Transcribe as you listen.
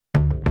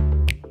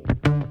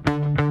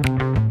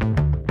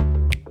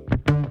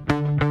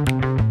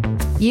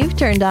You've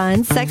turned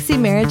on Sexy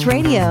Marriage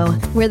Radio,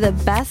 where the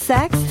best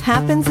sex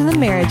happens in the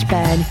marriage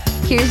bed.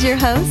 Here's your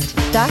host,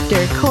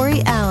 Dr.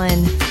 Corey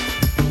Allen.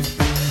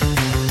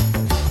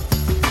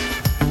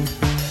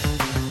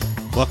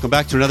 Welcome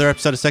back to another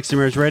episode of Sexy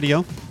Marriage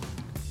Radio,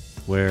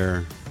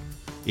 where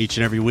each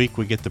and every week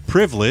we get the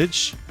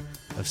privilege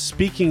of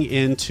speaking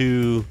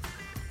into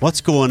what's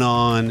going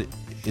on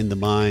in the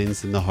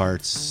minds and the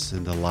hearts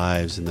and the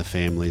lives and the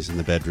families and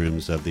the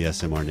bedrooms of the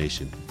SMR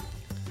Nation.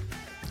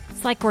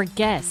 It's like we're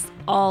guests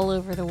all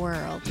over the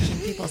world in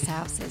people's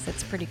houses.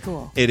 It's pretty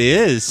cool. It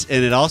is,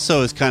 and it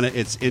also is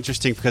it's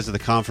interesting because of the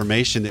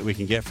confirmation that we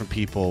can get from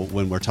people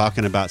when we're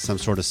talking about some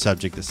sort of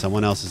subject that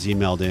someone else has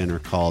emailed in or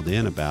called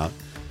in about.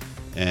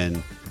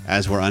 And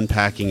as we're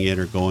unpacking it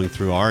or going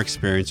through our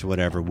experience or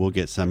whatever, we'll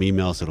get some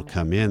emails that'll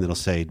come in that'll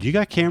say, do you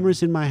got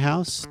cameras in my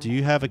house? Do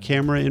you have a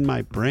camera in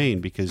my brain?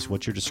 Because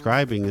what you're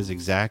describing is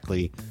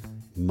exactly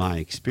my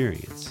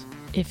experience.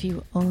 If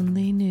you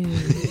only knew.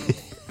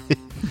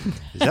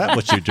 Is that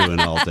what you're doing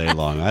all day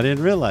long? I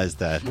didn't realize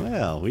that.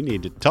 Well, we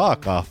need to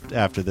talk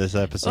after this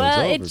episode's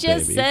over, it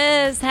just baby.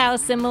 says how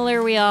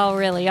similar we all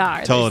really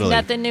are. Totally. There's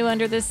nothing new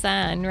under the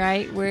sun,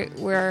 right?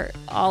 We're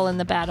all in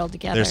the battle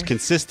together. There's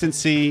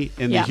consistency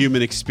in the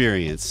human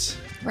experience.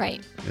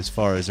 Right. As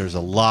far as there's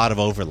a lot of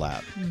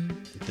overlap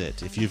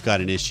that if you've got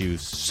an issue,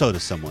 so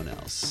does someone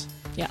else.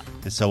 Yeah.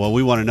 And so what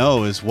we want to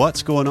know is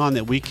what's going on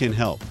that we can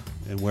help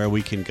and where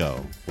we can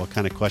go. What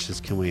kind of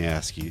questions can we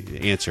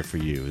answer for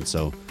you? And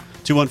so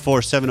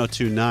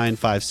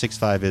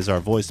 214-702-9565 is our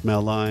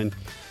voicemail line.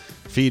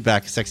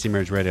 Feedback at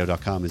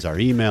sexymarriageradio.com is our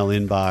email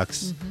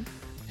inbox.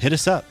 Hit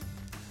us up.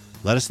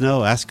 Let us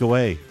know. Ask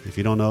away. If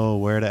you don't know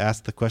where to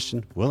ask the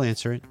question, we'll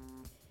answer it.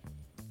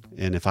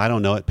 And if I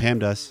don't know it, Pam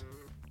does.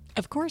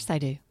 Of course I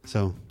do.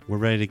 So we're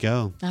ready to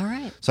go. All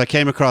right. So I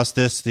came across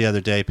this the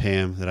other day,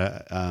 Pam,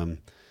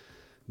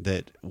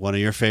 that one of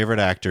your favorite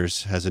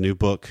actors has a new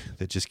book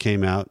that just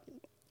came out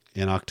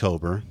in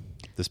October,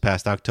 this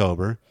past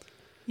October.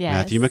 Yes.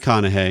 Matthew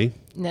McConaughey.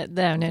 No.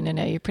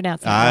 You're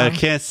pronouncing it I wrong.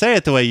 can't say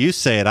it the way you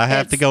say it. I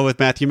have to go with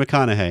Matthew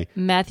McConaughey.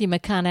 Matthew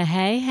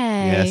McConaughey.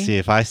 Hey. Yeah, see,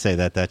 if I say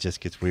that just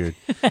gets weird.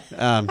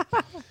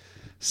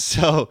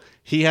 So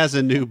he has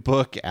a new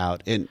book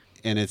out, and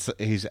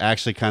he's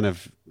actually kind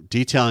of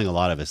detailing a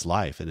lot of his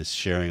life and is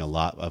sharing a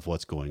lot of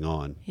what's going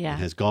on. Yeah.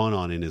 And has gone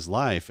on in his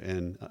life.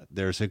 And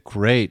there's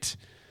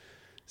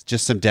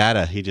just some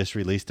data he just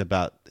released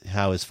about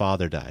how his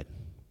father died,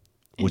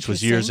 which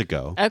was years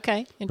ago.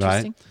 Okay,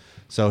 interesting. Right?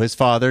 So his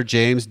father,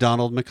 James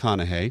Donald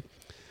McConaughey,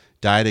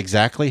 died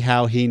exactly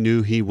how he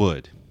knew he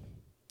would.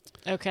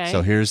 Okay.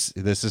 So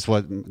this is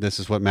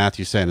what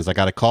Matthew's saying is, I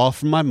got a call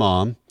from my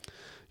mom.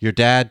 Your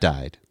dad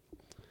died.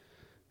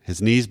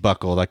 His knees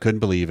buckled. I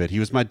couldn't believe it. He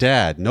was my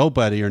dad.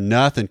 Nobody or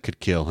nothing could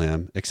kill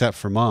him except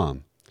for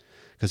Mom.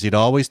 Because he'd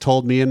always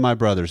told me and my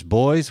brothers,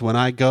 boys, when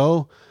I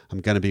go,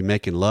 I'm going to be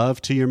making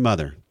love to your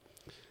mother.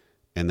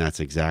 And that's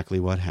exactly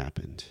what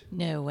happened.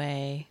 No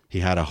way.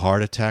 He had a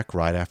heart attack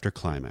right after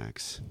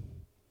climax.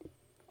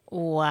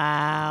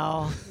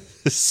 Wow.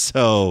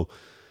 So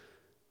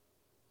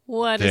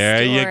what a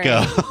there story. you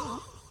go.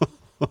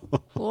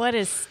 What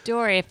a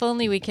story. If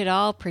only we could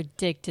all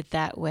predict it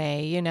that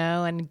way,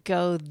 and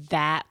go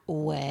that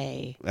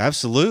way.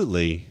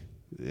 Absolutely.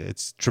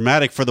 It's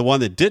traumatic for the one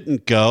that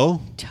didn't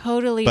go.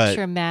 Totally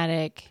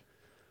traumatic.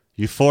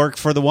 Euphoric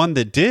for the one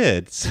that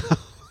did. So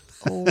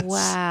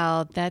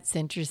wow, that's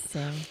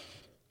interesting.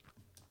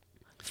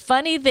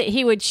 Funny that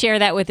he would share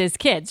that with his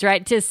kids,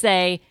 right? To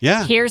say,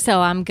 here's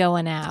how I'm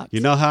going out. You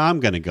know how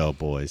I'm going to go,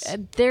 boys.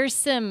 There's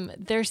some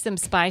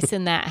spice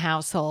in that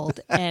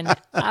household, and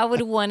I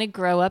would want to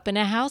grow up in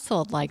a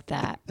household like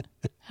that.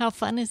 How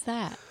fun is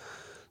that?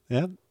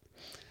 Yep.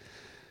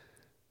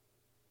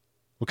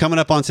 Well, coming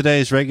up on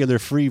today's regular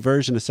free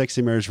version of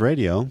Sexy Marriage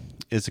Radio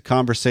is a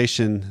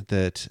conversation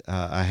that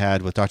I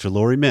had with Dr.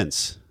 Lori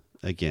Mintz.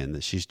 Again,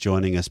 that she's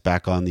joining us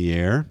back on the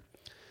air.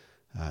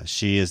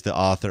 She is the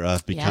author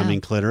of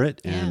Becoming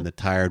Cliterate and The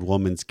Tired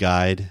Woman's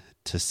Guide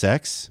to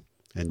Sex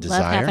and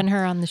Desire. Love having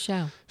her on the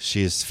show.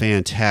 She is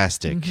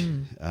fantastic.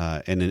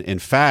 And in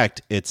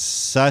fact, it's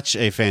such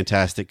a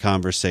fantastic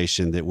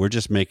conversation that we're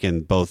just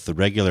making both the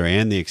regular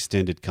and the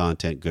extended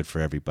content good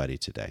for everybody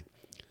today.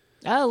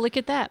 Oh, look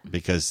at that.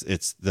 Because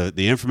it's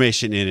the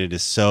information in it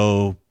is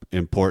so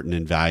important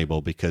and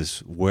valuable, because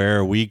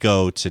where we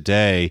go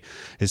today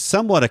is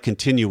somewhat a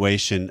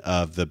continuation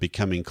of the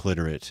Becoming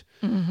Cliterate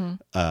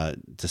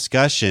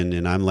discussion,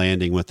 and I'm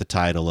landing with the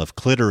title of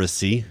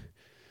Cliteracy.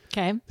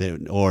 Okay.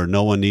 Or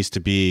no one needs to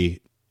be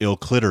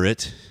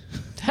ill-cliterate.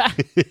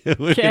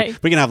 Okay.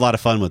 We can have a lot of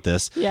fun with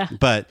this. Yeah.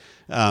 But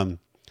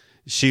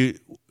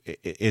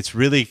it's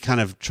really kind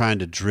of trying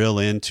to drill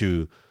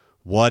into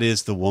what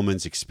is the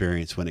woman's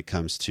experience when it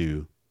comes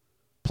to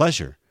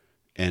pleasure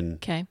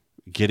and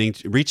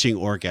reaching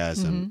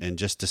orgasm and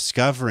just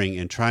discovering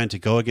and trying to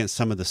go against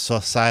some of the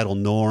societal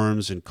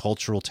norms and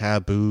cultural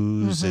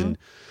taboos. And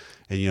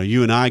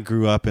you and I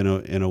grew up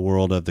in a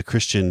world of the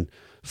Christian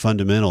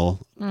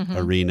fundamental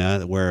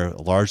arena where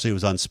largely it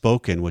was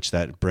unspoken, which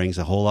that brings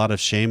a whole lot of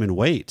shame and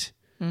weight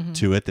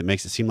to it that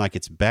makes it seem like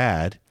it's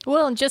bad.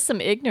 Well, and just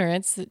some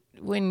ignorance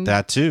when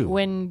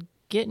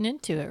getting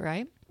into it,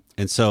 right?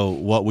 And so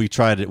what we're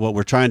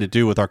trying to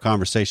do with our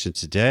conversation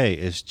today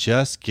is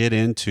just get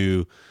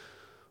into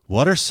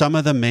what are some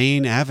of the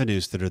main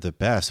avenues that are the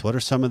best? What are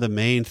some of the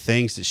main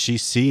things that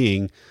she's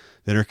seeing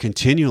that are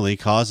continually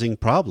causing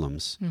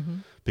problems?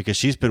 Because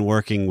she's been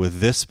working with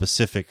this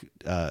specific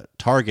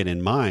target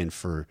in mind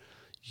for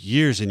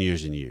years and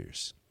years and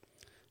years.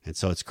 And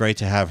so it's great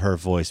to have her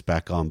voice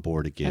back on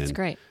board again. That's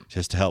great.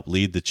 Just to help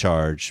lead the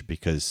charge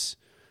because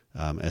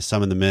as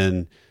some of the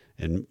men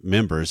and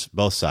members,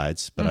 both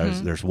sides, but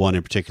there's one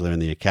in particular in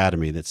the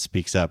academy that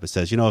speaks up and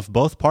says, if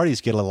both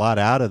parties get a lot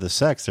out of the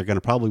sex, they're going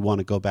to probably want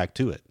to go back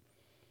to it.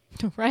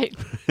 Right.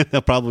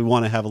 They'll probably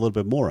want to have a little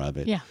bit more of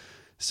it. Yeah.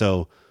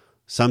 So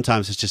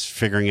sometimes it's just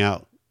figuring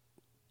out,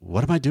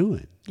 what am I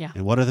doing? Yeah.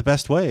 And what are the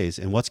best ways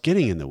and what's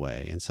getting in the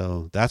way? And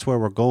so that's where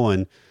we're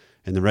going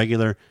in the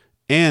regular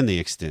and the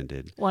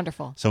extended.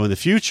 Wonderful. So in the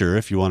future,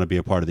 if you want to be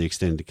a part of the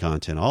extended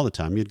content all the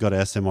time, you'd go to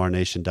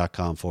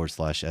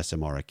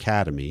smrnation.com/SMR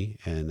Academy,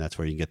 and that's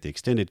where you can get the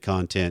extended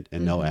content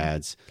and no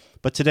ads.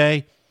 But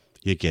today,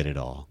 you get it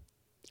all.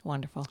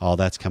 Wonderful. All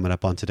that's coming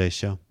up on today's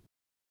show.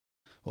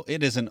 Well,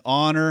 it is an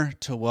honor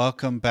to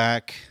welcome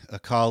back a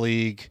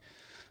colleague,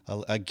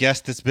 a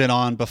guest that's been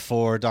on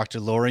before.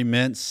 Dr. Lori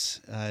Mintz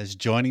is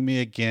joining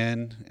me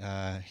again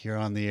here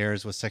on the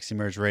airs with Sexy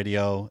Marriage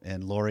Radio.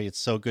 And Lori, it's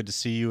so good to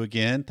see you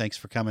again. Thanks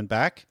for coming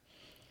back.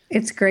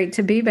 It's great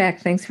to be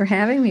back. Thanks for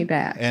having me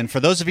back. And for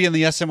those of you in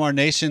the SMR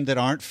Nation that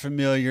aren't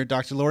familiar,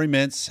 Dr. Lori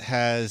Mintz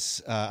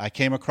has, I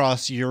came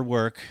across your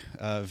work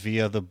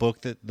via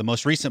the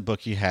most recent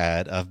book you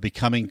had of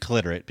Becoming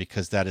Cliterate,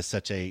 because that is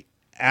such a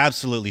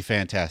absolutely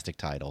fantastic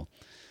title.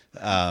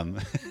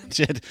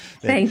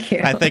 Thank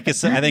you. I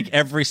think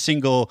every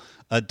single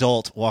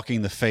adult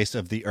walking the face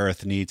of the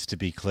earth needs to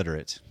be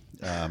cliterate.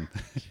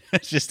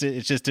 It's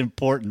just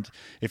important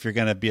if you're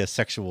going to be a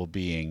sexual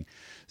being.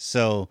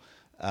 So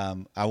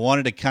I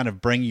wanted to kind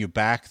of bring you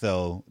back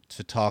though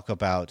to talk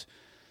about,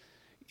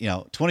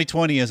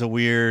 2020 is a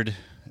weird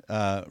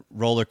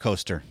roller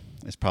coaster.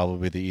 Is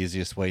probably the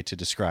easiest way to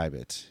describe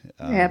it.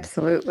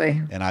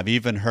 Absolutely. And I've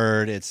even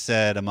heard it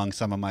said among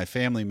some of my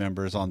family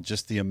members on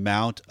just the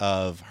amount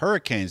of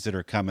hurricanes that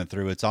are coming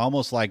through. It's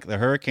almost like the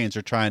hurricanes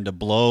are trying to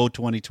blow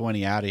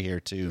 2020 out of here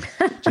too,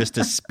 just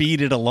to speed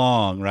it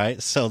along,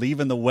 right? So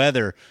even the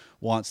weather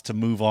wants to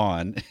move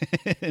on.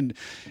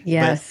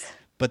 Yes.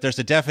 But there's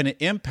a definite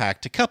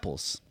impact to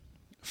couples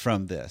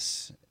from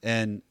this.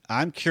 And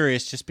I'm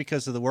curious, just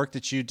because of the work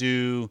that you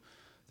do,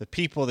 the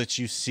people that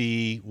you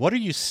see, what are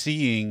you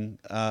seeing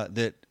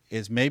that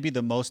is maybe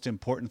the most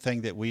important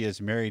thing that we as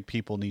married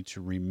people need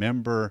to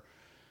remember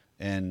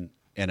and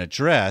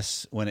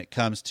address when it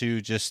comes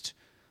to just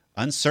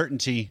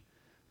uncertainty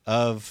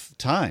of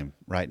time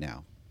right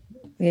now?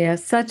 Yeah,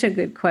 such a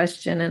good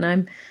question. And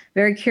I'm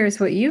very curious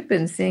what you've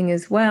been seeing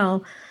as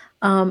well.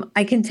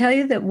 I can tell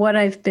you that what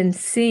I've been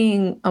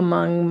seeing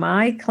among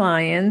my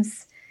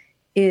clients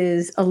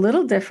is a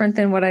little different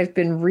than what I've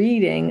been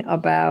reading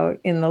about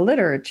in the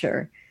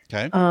literature.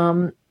 Okay.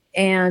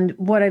 And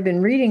what I've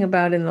been reading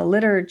about in the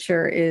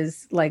literature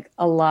is like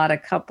a lot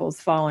of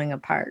couples falling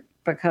apart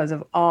because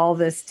of all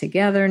this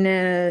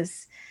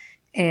togetherness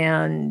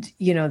and,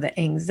 the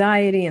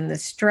anxiety and the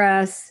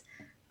stress.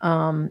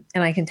 And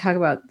I can talk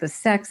about the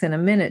sex in a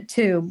minute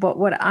too. But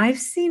what I've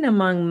seen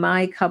among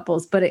my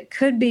couples, but it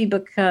could be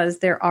because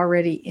they're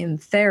already in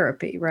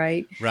therapy,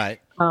 right? Right.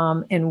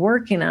 And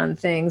working on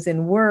things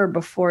and were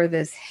before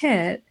this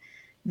hit,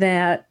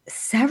 that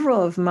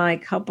several of my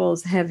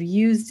couples have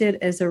used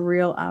it as a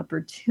real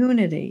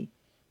opportunity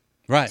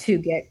to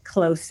get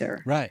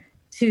closer,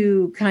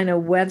 to kind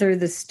of weather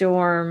the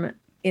storm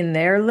in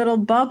their little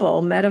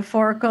bubble,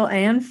 metaphorical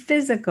and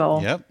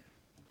physical,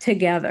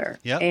 together.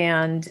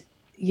 And,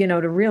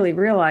 to really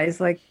realize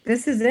like,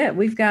 this is it.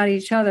 We've got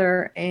each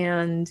other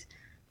and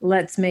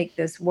let's make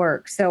this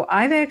work. So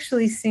I've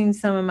actually seen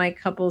some of my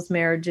couples'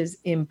 marriages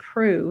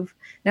improve.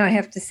 Now I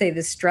have to say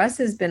the stress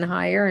has been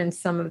higher and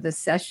some of the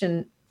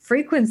session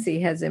frequency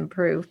has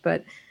improved,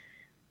 but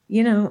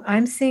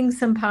I'm seeing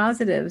some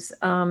positives.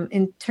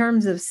 In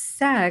terms of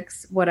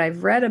sex, what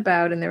I've read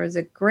about, and there was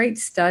a great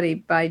study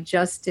by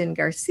Justin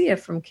Garcia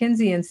from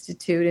Kinsey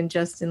Institute and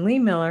Justin Lee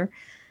Miller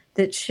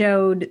that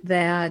showed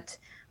that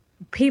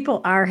people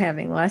are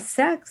having less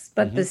sex,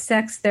 but the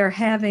sex they're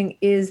having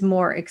is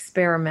more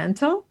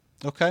experimental.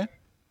 Okay.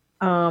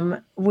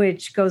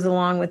 Which goes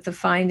along with the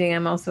finding.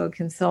 I'm also a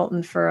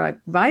consultant for a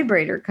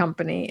vibrator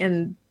company,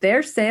 and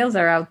their sales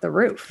are out the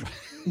roof,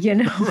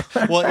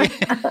 Well,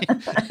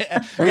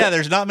 yeah,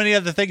 there's not many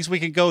other things we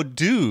can go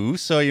do,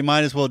 so you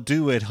might as well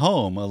do at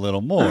home a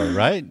little more,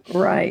 right?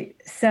 Right.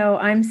 So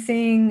I'm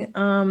seeing,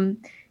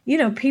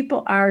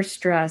 people are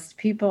stressed.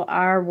 People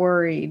are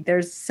worried.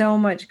 There's so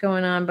much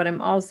going on, but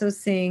I'm also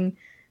seeing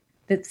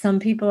that some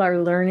people are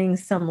learning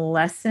some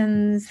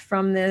lessons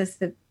from this,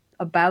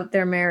 about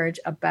their marriage,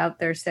 about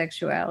their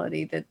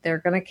sexuality, that they're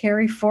going to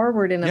carry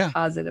forward in a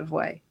positive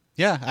way.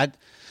 Yeah,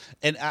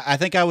 I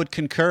think I would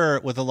concur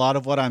with a lot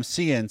of what I'm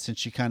seeing,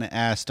 since you kind of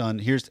asked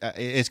on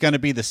it's going to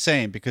be the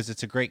same, because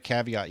it's a great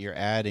caveat you're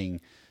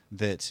adding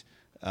that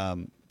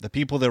the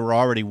people that were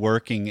already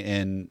working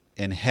and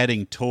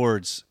heading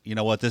towards,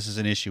 this is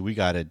an issue we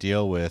got to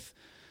deal with,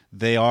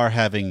 they are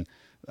having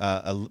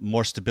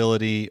more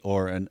stability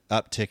or an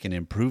uptick in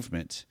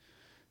improvement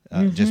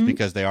just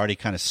because they already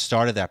kind of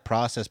started that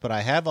process. But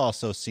I have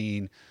also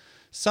seen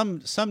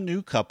some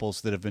new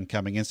couples that have been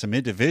coming in. Some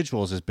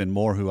individuals has been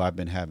more who I've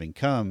been having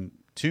come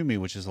to me,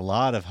 which is a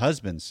lot of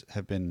husbands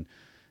have been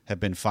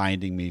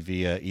finding me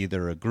via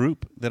either a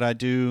group that I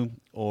do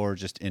or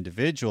just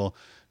individual,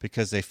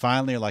 because they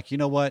finally are like, you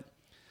know what,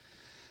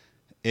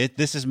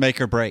 this is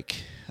make or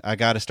break. I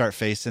got to start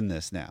facing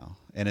this now.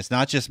 And it's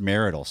not just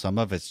marital. Some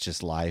of it's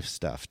just life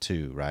stuff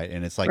too, right?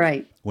 And it's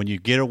like when you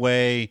get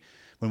away,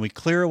 when we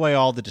clear away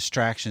all the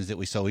distractions that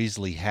we so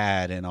easily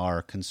had in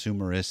our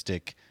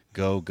consumeristic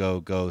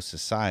go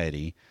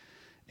society,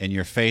 and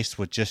you're faced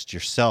with just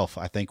yourself,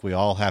 I think we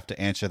all have to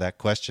answer that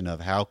question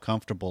of how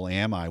comfortable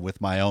am I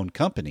with my own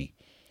company?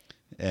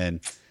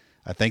 And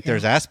I think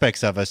there's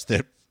aspects of us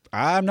that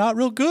I'm not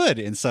real good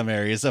in some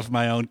areas of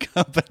my own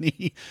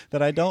company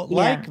that I don't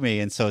like me.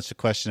 And so it's a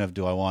question of,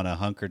 do I want to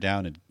hunker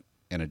down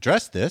and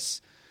address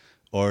this,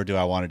 or do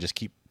I want to just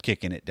keep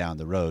kicking it down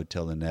the road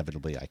till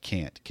inevitably I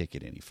can't kick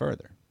it any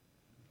further?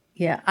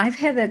 Yeah, I've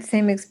had that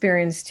same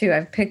experience too.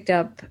 I've picked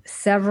up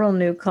several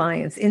new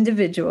clients,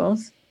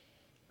 individuals,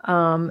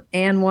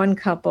 and one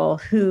couple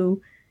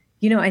who,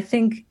 I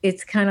think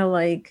it's kind of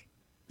like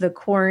the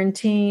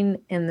quarantine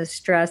and the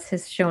stress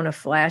has shown a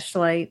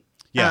flashlight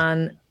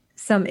on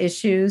some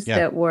issues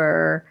that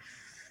were,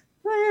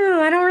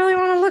 well, I don't really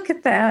want to look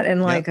at that.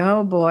 And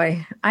oh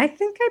boy, I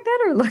think I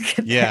better look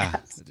at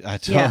that.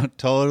 I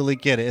totally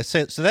get it.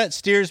 So that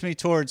steers me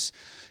towards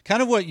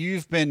kind of what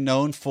you've been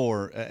known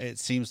for, it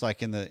seems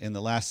like in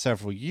the last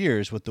several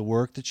years, with the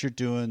work that you're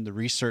doing, the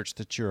research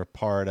that you're a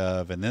part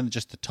of, and then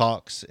just the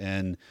talks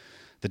and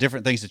the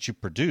different things that you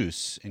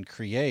produce and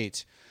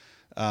create,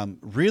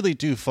 really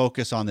do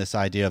focus on this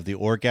idea of the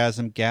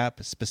orgasm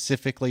gap,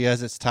 specifically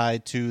as it's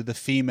tied to the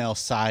female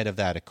side of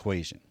that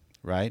equation,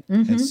 right?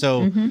 And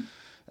so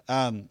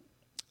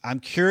I'm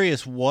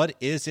curious, what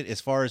is it as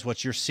far as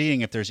what you're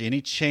seeing, if there's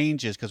any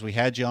changes, because we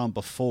had you on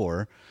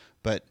before,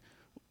 but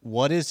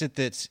what is it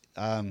that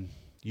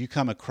you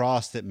come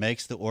across that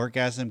makes the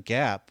orgasm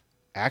gap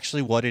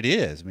actually what it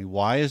is? I mean,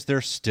 why is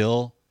there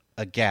still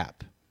a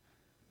gap?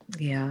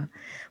 Yeah.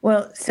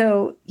 Well,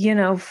 so,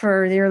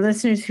 for your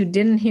listeners who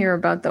didn't hear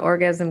about the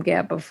orgasm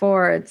gap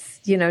before, it's,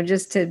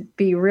 just to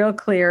be real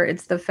clear,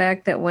 it's the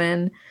fact that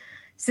when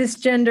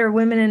cisgender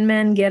women and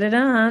men get it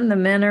on, the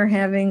men are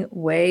having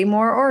way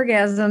more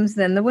orgasms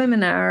than the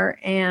women are.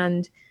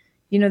 And,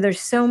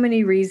 there's so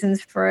many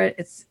reasons for it.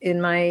 It's,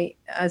 in my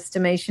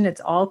estimation,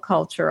 it's all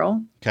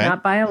cultural,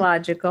 not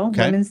biological.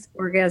 Women's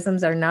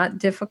orgasms are not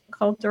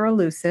difficult or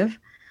elusive.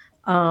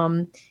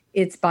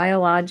 It's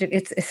biological.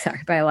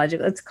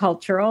 It's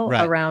cultural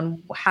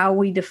around how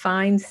we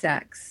define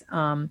sex,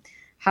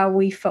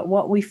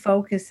 what we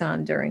focus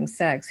on during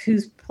sex,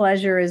 whose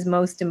pleasure is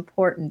most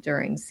important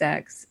during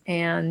sex.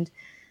 And,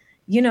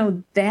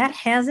 that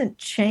hasn't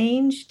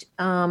changed.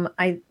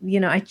 I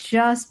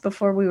just,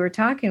 before we were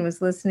talking,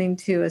 was listening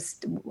to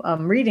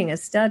reading a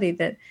study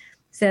that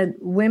said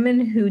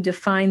women who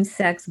define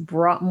sex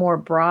more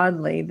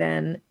broadly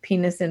than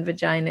penis and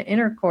vagina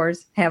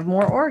intercourse have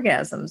more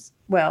orgasms.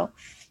 Well,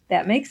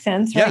 that makes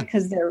sense, right?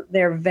 Because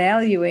they're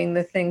valuing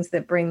the things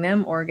that bring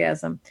them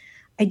orgasm.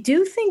 I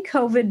do think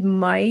COVID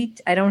might,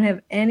 I don't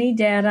have any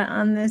data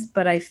on this,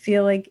 but I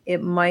feel like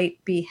it might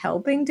be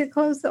helping to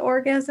close the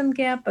orgasm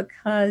gap,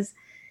 because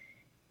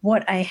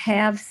what I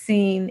have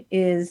seen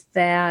is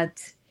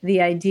that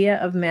the idea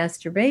of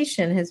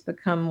masturbation has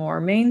become more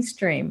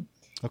mainstream.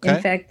 Okay.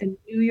 In fact, the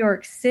New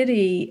York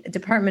City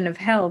Department of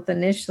Health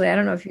initially, I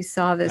don't know if you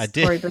saw this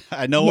story. But,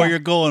 I know where you're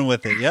going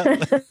with it.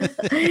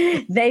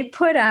 Yep. They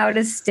put out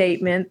a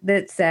statement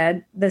that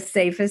said the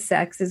safest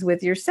sex is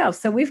with yourself.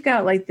 So we've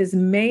got like this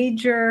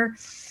major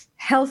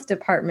health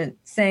department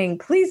saying,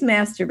 please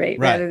masturbate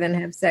rather than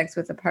have sex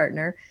with a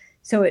partner.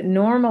 So it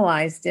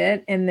normalized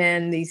it. And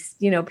then these,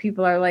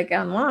 people are like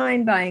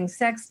online buying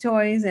sex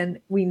toys. And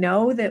we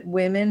know that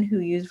women who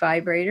use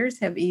vibrators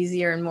have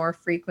easier and more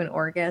frequent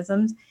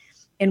orgasms.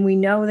 And we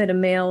know that a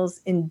male's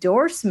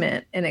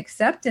endorsement and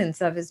acceptance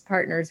of his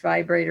partner's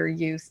vibrator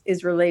use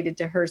is related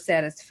to her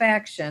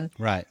satisfaction.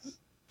 Right.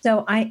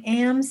 So I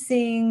am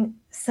seeing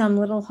some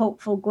little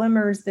hopeful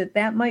glimmers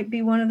that might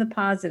be one of the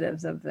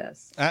positives of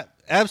this.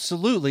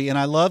 Absolutely. And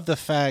I love the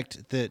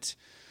fact that,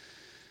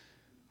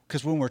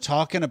 because when we're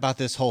talking about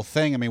this whole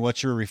thing, I mean,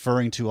 what you're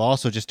referring to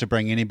also, just to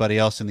bring anybody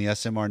else in the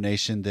SMR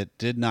Nation that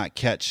did not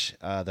catch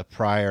the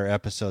prior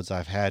episodes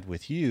I've had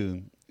with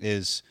you,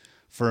 is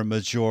for a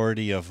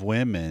majority of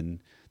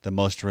women, the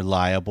most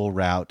reliable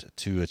route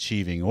to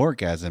achieving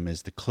orgasm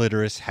is the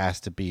clitoris has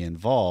to be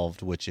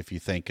involved, which if you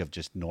think of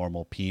just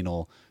normal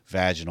penile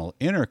vaginal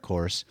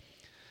intercourse,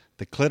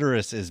 the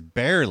clitoris is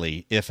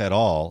barely, if at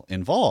all,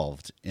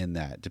 involved in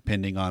that,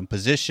 depending on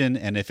position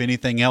and if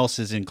anything else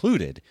is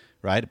included,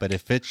 right? But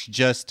if it's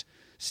just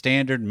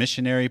standard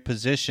missionary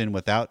position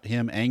without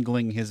him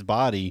angling his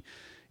body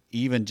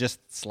even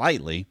just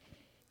slightly,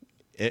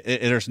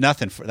 there's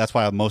nothing for. That's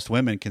why most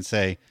women can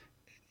say,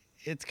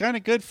 it's kind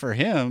of good for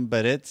him,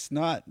 but it's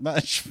not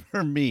much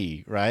for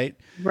me, right?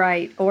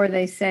 Right. Or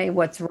they say,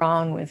 what's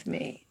wrong with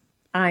me?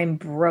 I'm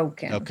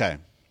broken. Okay.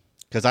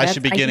 Because I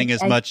should be getting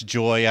as much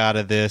joy out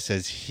of this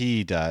as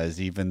he does,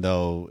 even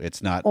though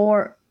it's not.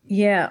 Or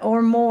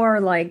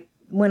more like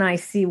when I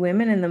see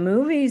women in the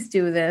movies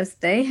do this,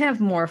 they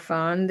have more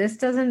fun. This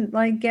doesn't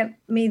get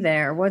me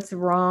there. What's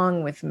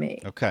wrong with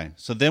me? Okay.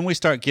 So then we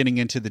start getting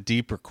into the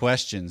deeper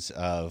questions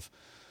of,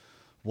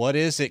 what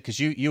is it? Because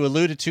you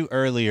alluded to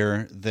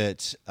earlier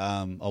that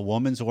a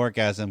woman's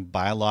orgasm,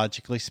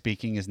 biologically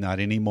speaking, is not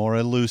any more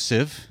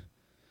elusive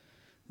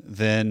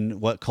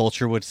than what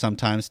culture would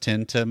sometimes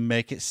tend to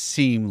make it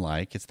seem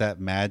like. It's that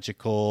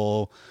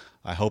magical,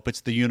 I hope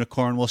it's the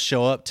unicorn will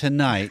show up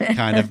tonight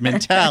kind of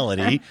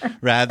mentality,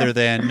 rather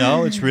than,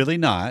 no, it's really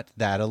not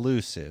that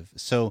elusive.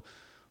 So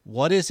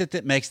what is it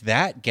that makes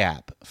that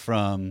gap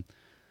from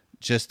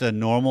just a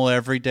normal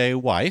everyday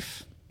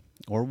wife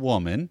or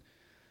woman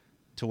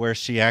to where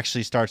she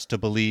actually starts to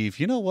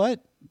believe, you know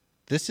what,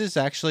 this is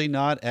actually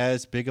not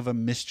as big of a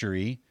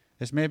mystery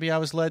as maybe I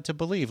was led to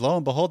believe. Lo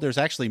and behold, there's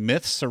actually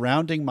myths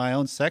surrounding my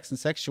own sex and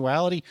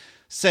sexuality.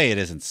 Say it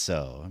isn't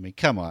so. I mean,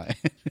 come on.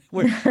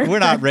 we're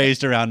not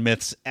raised around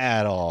myths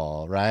at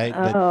all, right?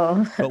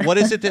 But what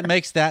is it that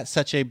makes that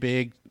such a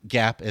big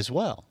gap as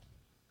well?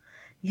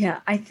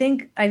 Yeah, I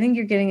think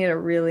you're getting at a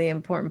really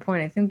important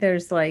point. I think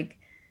there's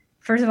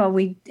first of all,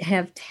 we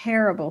have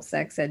terrible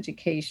sex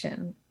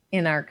education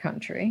in our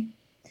country.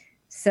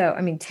 So,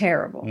 I mean,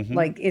 terrible.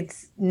 Mm-hmm.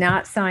 It's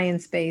not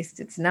science-based.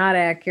 It's not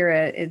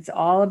accurate. It's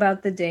all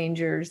about the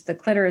dangers. The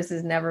clitoris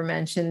is never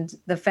mentioned.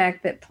 The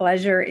fact that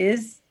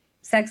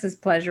sex is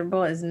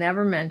pleasurable is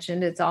never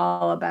mentioned. It's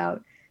all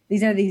about,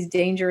 these are these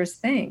dangerous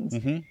things.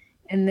 Mm-hmm.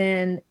 And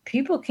then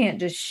people can't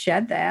just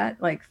shed that,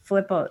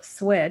 flip a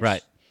switch,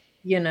 right?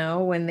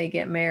 When they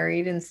get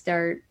married and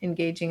start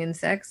engaging in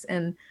sex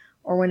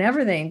or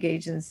whenever they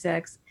engage in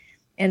sex.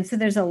 And so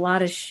there's a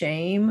lot of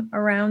shame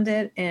around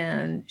it.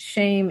 And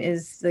shame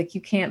is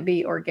you can't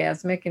be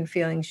orgasmic and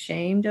feeling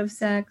shamed of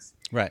sex.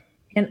 Right.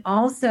 And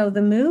also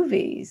the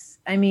movies.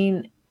 I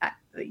mean,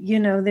 you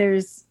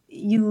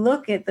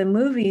look at the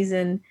movies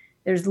and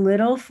there's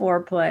little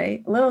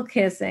foreplay, little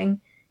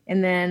kissing,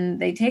 and then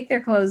they take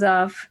their clothes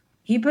off.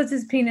 He puts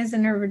his penis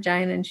in her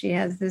vagina and she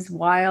has this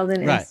wild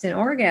and instant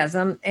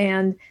orgasm.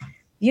 And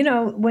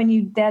when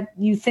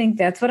you think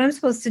that's what I'm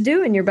supposed to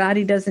do and your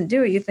body doesn't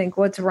do it, you think,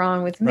 what's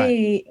wrong with me?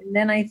 Right. And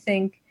then I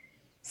think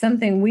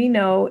something we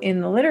know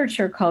in the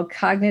literature called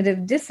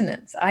cognitive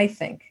dissonance, I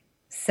think,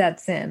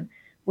 sets in,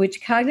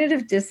 which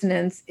cognitive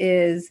dissonance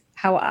is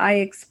how I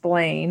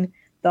explain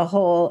the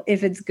whole,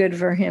 if it's good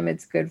for him,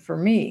 it's good for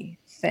me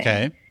thing.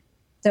 Okay.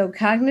 So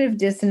cognitive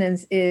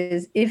dissonance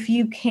is if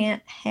you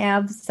can't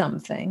have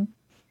something,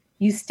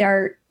 you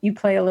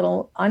play a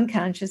little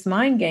unconscious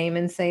mind game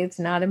and say, it's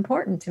not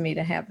important to me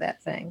to have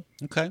that thing.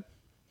 Okay.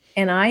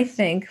 And I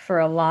think for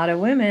a lot of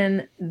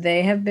women,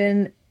 they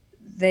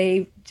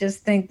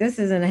just think this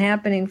isn't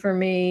happening for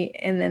me.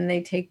 And then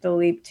they take the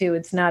leap to,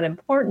 it's not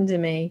important to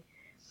me.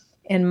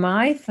 And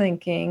my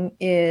thinking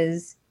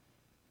is,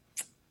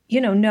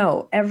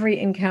 no, every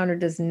encounter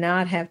does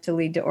not have to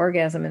lead to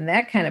orgasm. And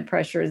that kind of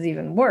pressure is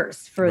even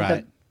worse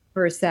for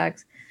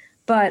sex.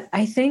 But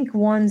I think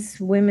once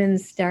women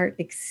start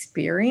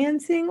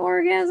experiencing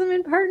orgasm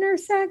in partner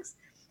sex,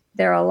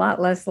 they're a lot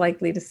less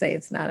likely to say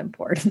it's not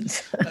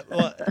important.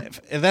 Well,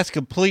 that's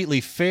completely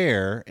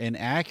fair and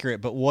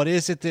accurate. But what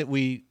is it that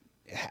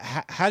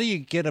how do you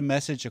get a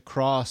message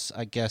across,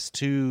 I guess,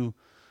 to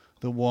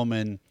the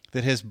woman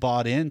that has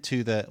bought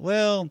into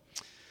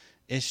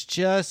it's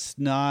just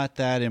not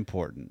that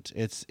important.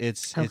 It's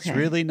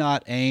really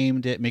not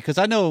aimed at me. Because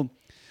I've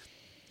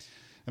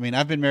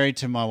been married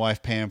to my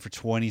wife, Pam, for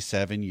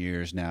 27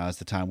 years now is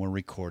the time we're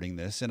recording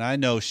this. And I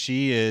know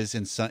she is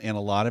in a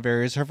lot of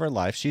areas of her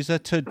life. She's a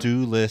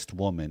to-do list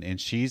woman,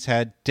 and she's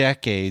had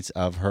decades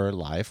of her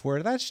life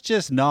where that's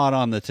just not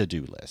on the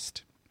to-do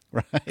list,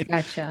 right?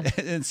 Gotcha.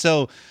 And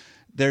so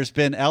there's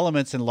been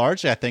elements, and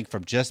largely I think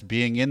from just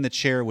being in the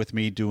chair with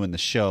me doing the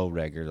show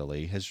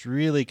regularly has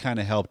really kind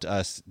of helped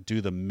us do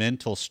the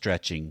mental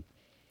stretching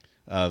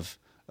of,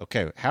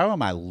 okay, how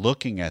am I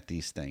looking at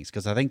these things?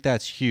 Because I think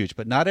that's huge.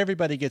 But not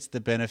everybody gets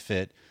the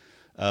benefit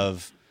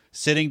of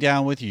sitting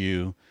down with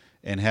you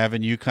and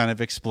having you kind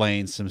of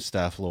explain some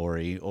stuff,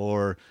 Lori,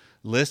 or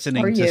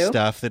listening to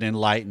stuff that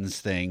enlightens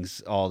things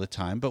all the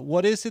time. But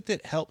what is it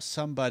that helps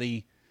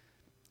somebody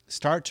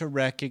start to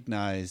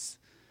recognize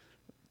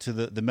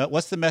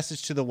what's the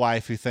message to the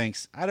wife who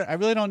thinks, I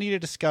really don't need to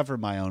discover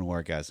my own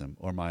orgasm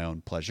or my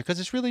own pleasure because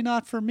it's really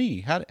not for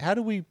me? How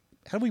do we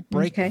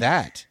break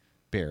that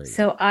barrier?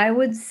 So I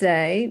would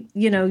say,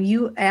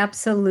 you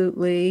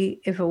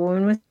absolutely, if a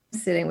woman was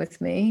sitting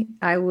with me,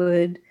 I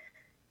would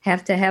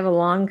have to have a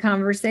long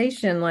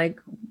conversation, like,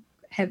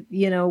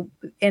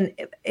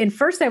 and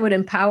first I would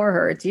empower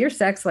her. It's your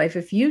sex life.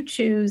 If you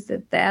choose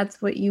that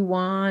that's what you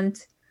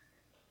want,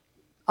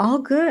 all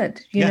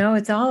good. You know,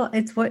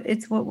 it's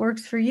what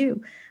works for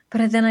you.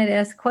 But then I'd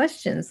ask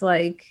questions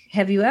like,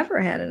 have you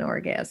ever had an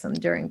orgasm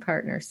during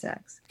partner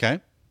sex?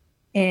 Okay.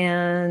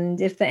 And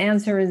if the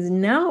answer is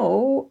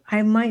no,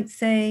 I might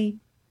say,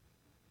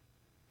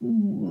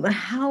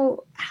 how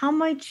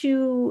might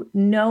you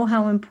know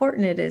how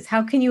important it is?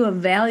 How can you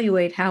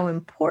evaluate how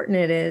important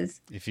it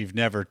is if you've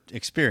never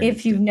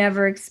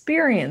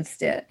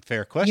experienced it?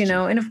 Fair question.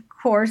 And of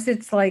course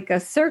it's like a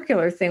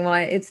circular thing. Well,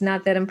 it's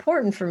not that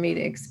important for me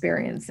to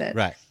experience it.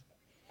 Right.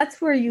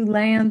 That's where you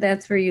land.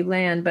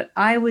 But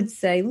I would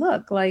say,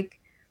 look, like,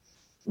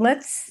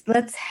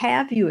 let's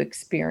have you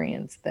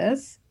experience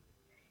this.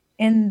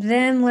 And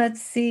then let's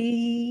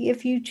see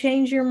if you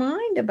change your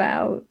mind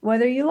about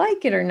whether you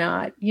like it or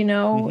not.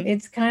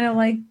 It's kind of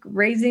like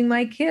raising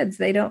my kids.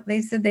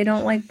 They said they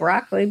don't like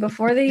broccoli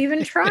before they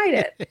even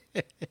tried it.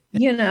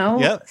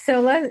 Yep.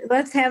 So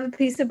let's have a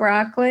piece of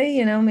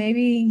broccoli,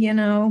 maybe,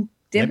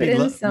 dip it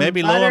in some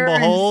maybe butter lo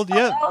and behold,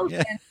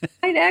 yeah.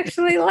 I'd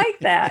actually like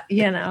that,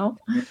 Yeah.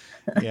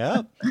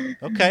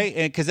 Okay.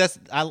 And because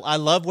I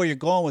love where you're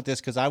going with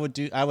this, because I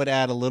would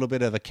add a little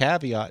bit of a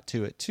caveat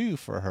to it too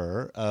for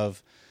her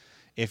of,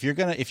 if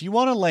you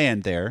want to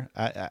land there,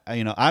 I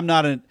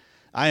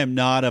am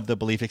not of the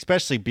belief,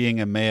 especially being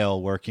a male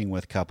working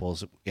with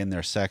couples in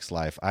their sex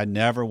life. I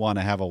never want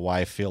to have a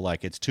wife feel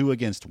like it's 2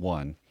 against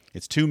 1.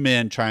 It's 2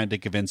 men trying to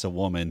convince a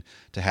woman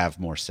to have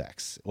more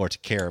sex or to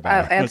care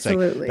about her.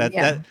 Absolutely.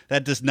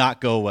 That does not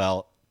go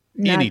well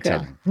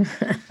anytime.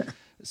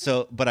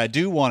 So, but I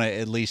do want to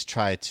at least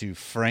try to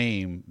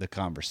frame the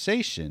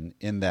conversation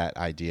in that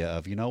idea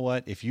of, you know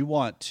what, if you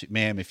want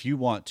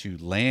to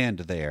land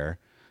there,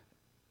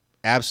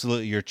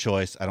 absolutely your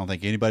choice. I don't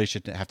think anybody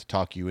should have to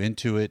talk you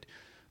into it,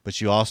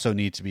 but you also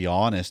need to be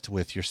honest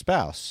with your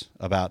spouse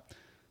about,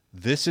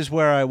 this is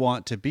where I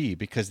want to be,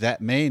 because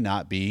that may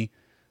not be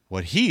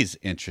what he's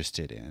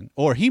interested in,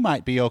 or he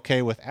might be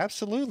okay with,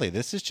 absolutely,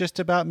 this is just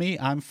about me,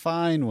 I'm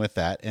fine with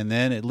that. And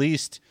then at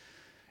least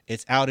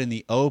it's out in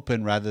the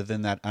open rather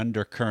than that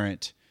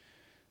undercurrent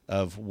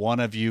of one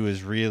of you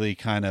is really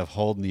kind of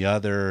holding the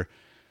other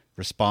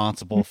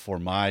responsible for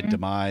my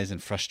demise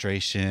and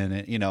frustration,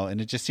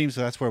 and it just seems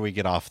that's where we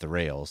get off the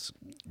rails,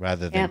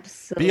 rather than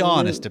be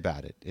honest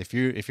about it. If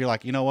you're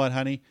like, you know what,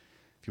 honey,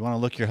 if you want to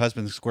look your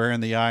husband square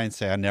in the eye and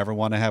say, I never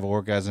want to have an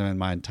orgasm in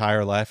my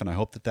entire life, and I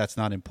hope that that's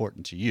not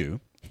important to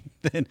you,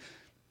 then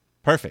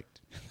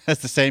perfect.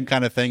 That's the same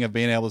kind of thing of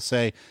being able to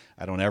say,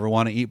 I don't ever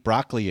want to eat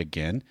broccoli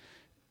again,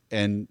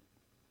 and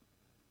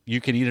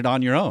you can eat it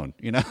on your own,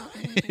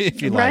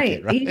 if you like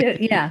it, right? Eat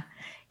it, yeah.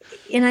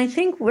 And I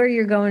think where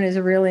you're going is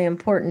really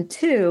important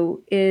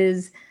too,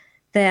 is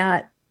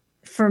that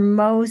for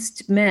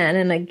most men,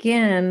 and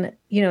again,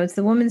 it's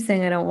the woman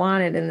saying I don't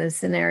want it in this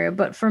scenario,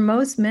 but for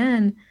most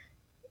men,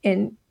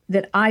 and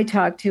that I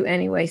talk to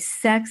anyway,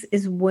 sex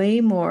is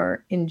way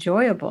more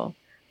enjoyable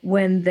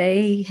when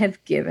they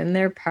have given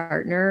their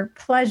partner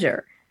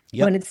pleasure,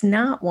 when it's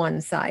not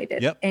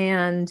one-sided. Yep.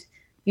 And,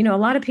 a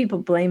lot of people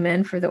blame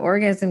men for the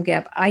orgasm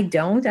gap. I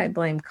don't. I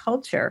blame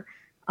culture.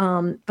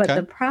 But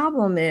the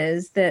problem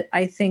is that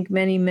I think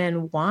many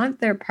men want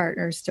their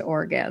partners to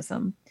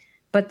orgasm,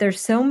 but they're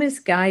so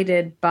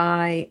misguided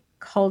by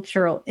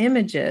cultural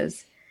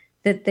images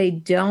that they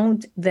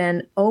don't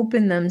then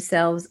open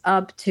themselves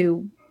up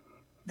to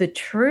the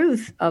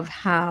truth of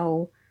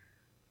how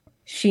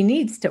she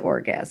needs to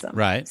orgasm.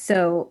 Right.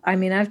 So,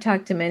 I've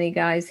talked to many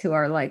guys who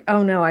are like,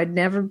 oh no, I'd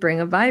never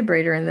bring a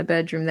vibrator in the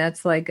bedroom.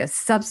 That's like a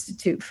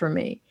substitute for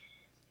me.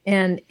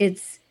 And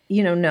it's,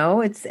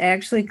 no, it's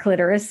actually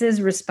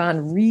clitorises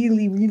respond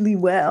really, really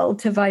well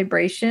to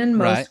vibration.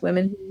 Most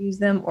women who use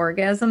them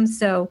orgasm.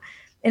 So,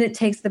 and it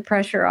takes the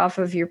pressure off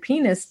of your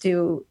penis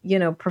to,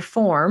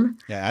 perform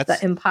the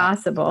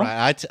impossible.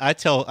 I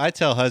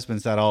tell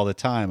husbands that all the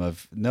time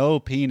of no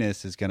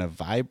penis is going to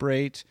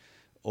vibrate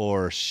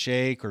or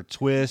shake or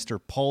twist or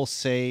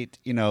pulsate,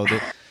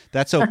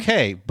 that's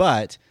okay.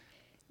 But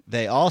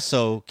they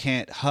also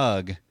can't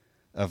hug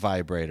a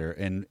vibrator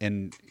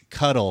and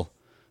cuddle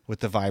with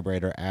the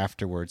vibrator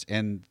afterwards,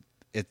 and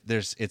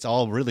it's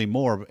all really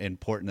more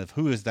important of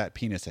who is that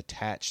penis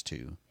attached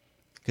to,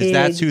 because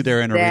that's who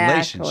they're in a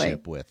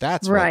relationship with.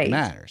 That's what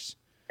matters.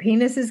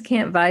 Penises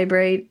can't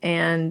vibrate,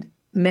 and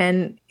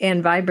men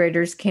and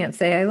vibrators can't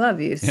say I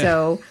love you.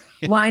 So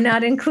why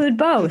not include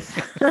both?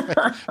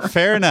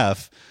 Fair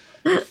enough.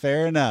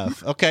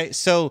 Okay,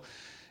 so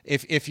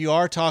if you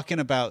are talking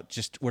about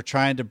just we're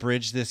trying to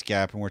bridge this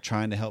gap and we're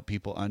trying to help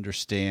people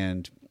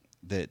understand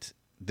that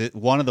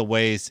one of the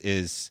ways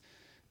is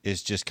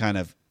just kind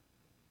of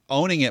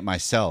owning it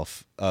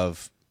myself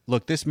of,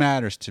 look, this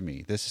matters to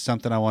me. This is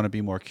something I want to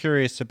be more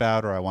curious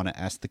about, or I want to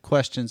ask the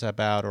questions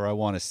about, or I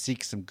want to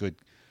seek some good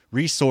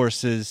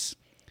resources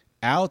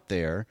out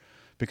there,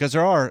 because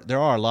there are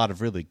a lot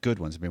of really good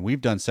ones.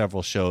 We've done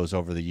several shows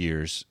over the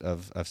years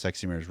of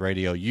Sexy Marriage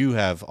Radio. You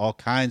have all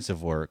kinds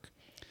of work,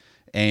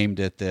 aimed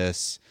at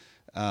this.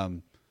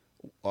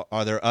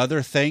 Are there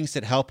other things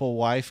that help a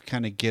wife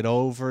kind of get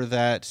over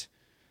that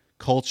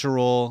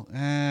cultural,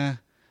 I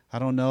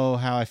don't know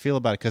how I feel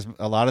about it? Because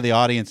a lot of the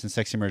audience in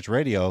Sexy Marriage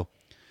Radio,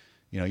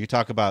 you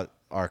talk about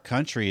our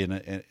country in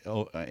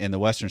the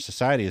Western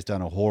society has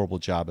done a horrible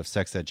job of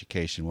sex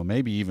education. Well,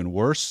 maybe even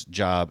worse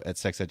job at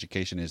sex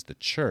education is the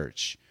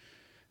church,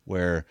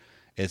 where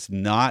it's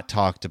not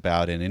talked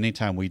about. And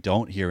anytime we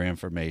don't hear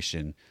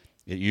information,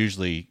 it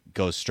usually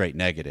goes straight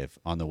negative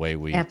on the way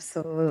we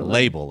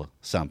label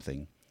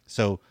something.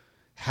 So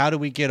how do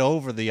we get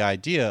over the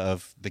idea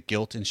of the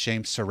guilt and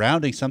shame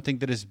surrounding something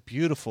that is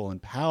beautiful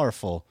and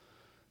powerful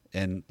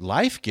and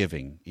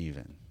life-giving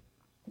even?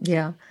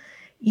 Yeah.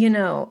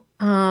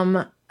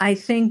 I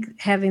think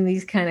having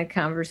these kind of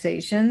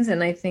conversations,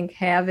 and I think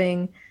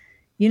having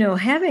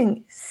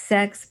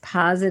sex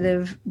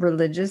positive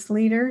religious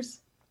leaders,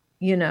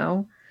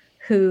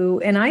 who,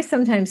 and I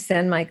sometimes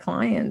send my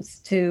clients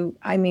to,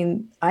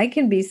 I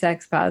can be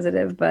sex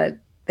positive, but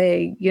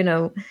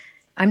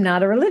I'm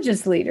not a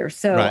religious leader.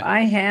 So right.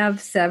 I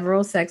have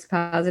several sex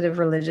positive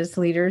religious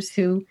leaders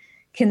who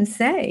can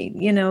say,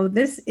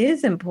 this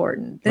is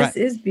important. This right.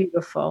 is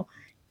beautiful.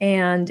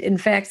 And in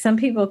fact, some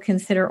people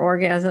consider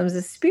orgasms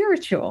a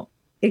spiritual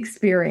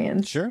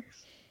experience. Sure.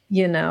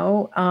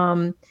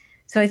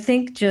 So I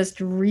think just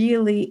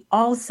really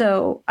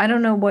also, I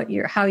don't know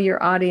how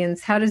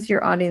does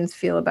your audience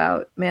feel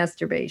about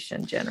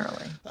masturbation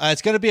generally?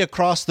 It's going to be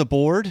across the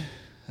board.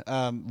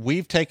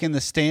 We've taken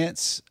the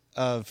stance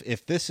of,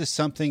 if this is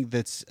something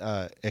that's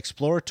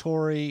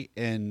exploratory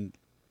and,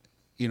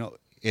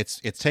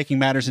 it's taking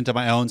matters into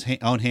my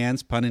own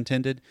hands, pun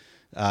intended.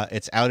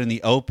 It's out in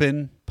the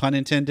open, pun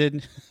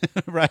intended,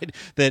 right?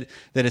 That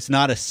it's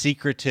not a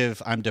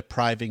secretive, I'm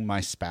depriving my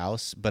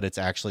spouse, but it's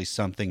actually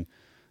something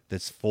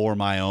that's for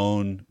my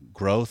own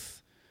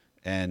growth,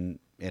 and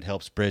it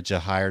helps bridge a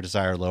higher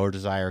desire, lower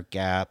desire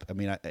gap.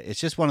 It's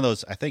just one of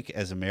those, I think,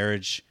 as a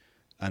marriage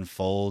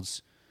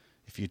unfolds,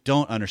 if you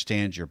don't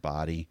understand your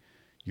body,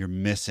 you're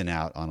missing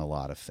out on a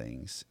lot of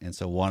things. And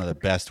so one of the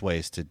best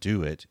ways to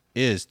do it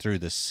is through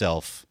the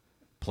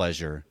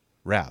self-pleasure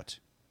route.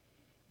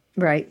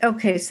 Right.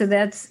 Okay. So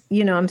that's,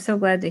 I'm so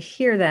glad to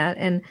hear that.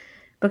 And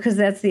because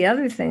that's the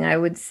other thing I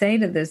would say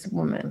to this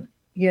woman,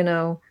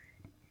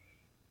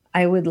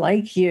 I would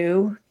like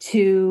you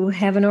to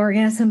have an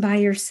orgasm by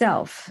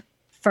yourself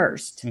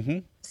first. Mm-hmm.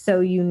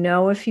 So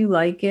if you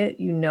like it,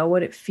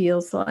 what it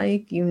feels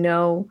like,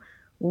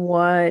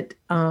 what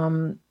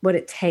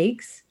it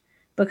takes,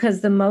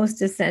 because the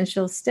most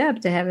essential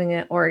step to having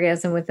an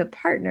orgasm with a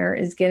partner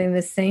is getting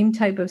the same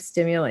type of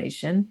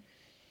stimulation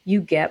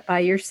you get by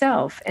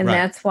yourself. And right.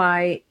 that's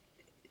why,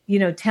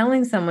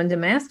 telling someone to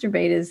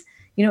masturbate is,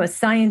 a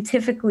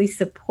scientifically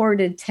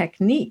supported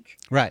technique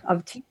right.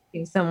 of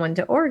teaching someone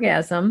to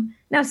orgasm.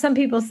 Now, some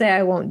people say,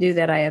 I won't do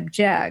that, I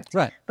object.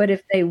 Right. But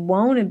if they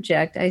won't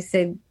object, I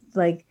say,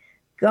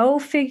 go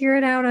figure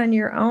it out on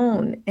your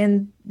own.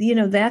 And,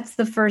 that's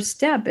the first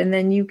step. And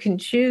then you can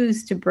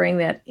choose to bring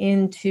that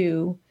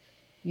into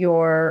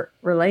your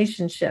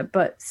relationship.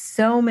 But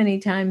so many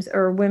times,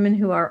 or women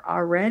who are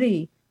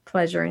already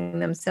pleasuring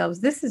themselves,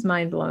 this is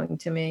mind-blowing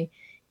to me,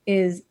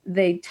 is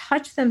they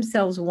touch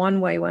themselves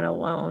one way when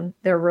alone.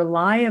 They're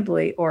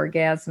reliably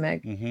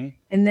orgasmic. Mm-hmm.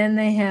 And then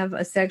they have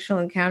a sexual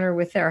encounter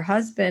with their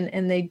husband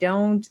and they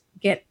don't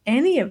get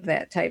any of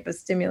that type of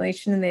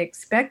stimulation, and they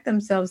expect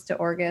themselves to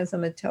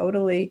orgasm a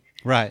totally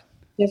right.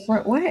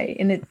 different way.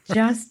 And it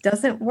just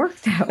doesn't work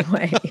that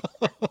way.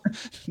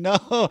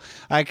 No,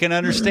 I can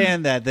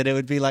understand that it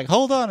would be like,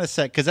 hold on a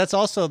sec. Because that's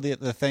also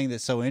the thing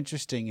that's so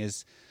interesting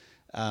is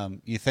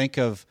you think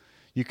of,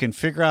 you can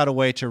figure out a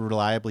way to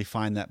reliably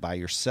find that by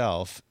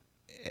yourself.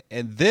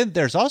 And then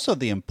there's also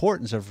the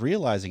importance of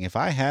realizing, if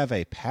I have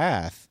a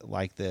path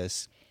like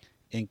this,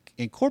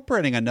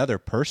 incorporating another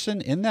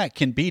person in that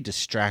can be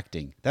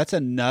distracting. That's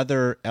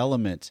another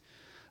element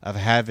of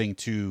having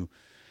to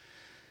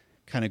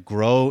kind of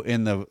grow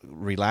in the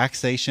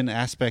relaxation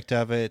aspect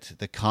of it,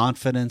 the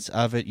confidence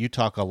of it. You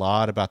talk a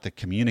lot about the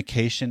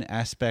communication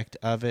aspect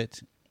of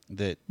it,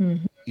 that,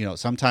 mm-hmm.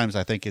 Sometimes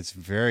I think it's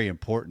very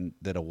important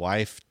that a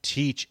wife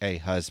teach a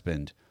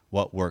husband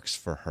what works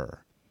for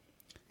her.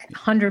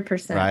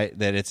 100%. Right?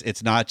 That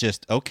it's not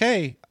just,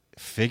 okay,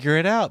 figure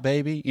it out,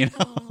 baby.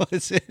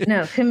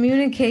 No,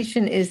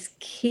 communication is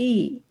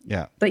key.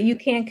 Yeah. But you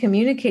can't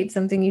communicate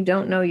something you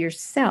don't know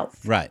yourself.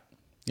 Right.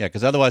 Yeah,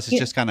 because otherwise it's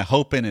just kind of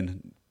hoping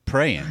and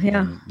praying.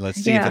 Yeah. And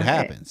let's see if it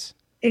happens.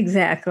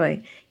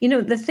 Exactly.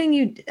 The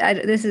thing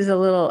this is a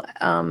little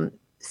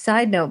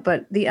side note,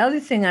 but the other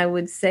thing I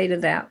would say to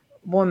that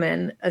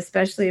woman,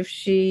 especially if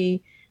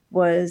she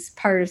was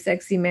part of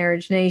Sexy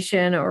Marriage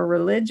Nation or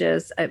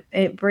religious,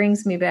 it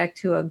brings me back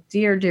to a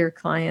dear, dear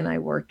client I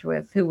worked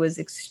with who was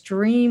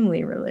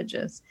extremely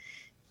religious,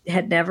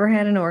 had never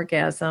had an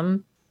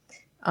orgasm,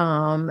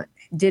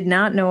 did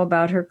not know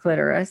about her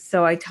clitoris.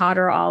 So I taught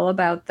her all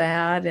about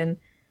that.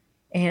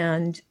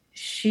 And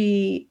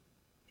she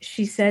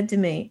said to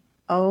me,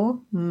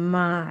 "Oh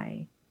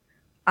my,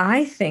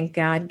 I think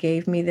God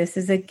gave me this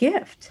as a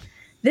gift,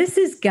 this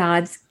is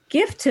God's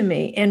gift to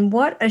me. And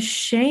what a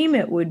shame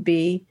it would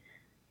be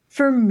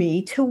for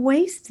me to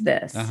waste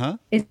this.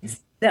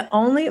 It's the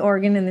only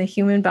organ in the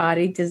human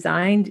body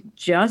designed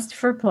just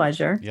for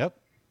pleasure. Yep.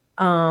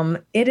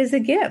 It is a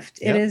gift.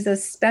 Yep. It is a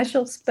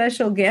special,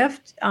 special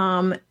gift.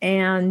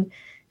 And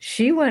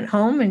she went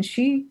home and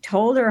she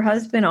told her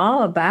husband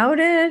all about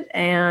it,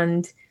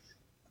 and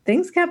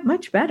things got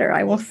much better,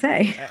 I will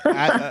say.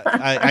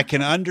 I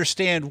can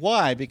understand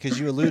why, because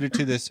you alluded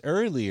to this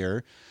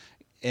earlier.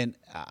 And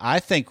I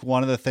think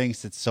one of the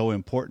things that's so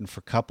important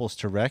for couples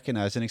to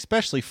recognize, and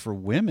especially for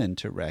women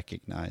to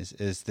recognize,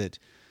 is that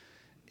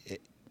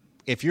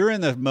if you're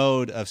in the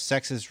mode of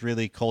sex is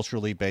really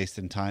culturally based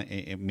in time,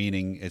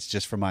 meaning it's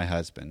just for my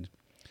husband,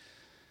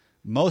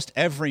 most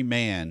every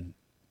man,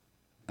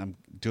 I'm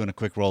doing a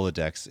quick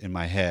Rolodex in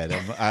my head,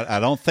 I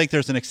don't think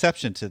there's an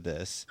exception to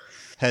this,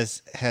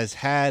 has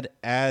had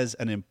as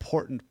an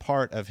important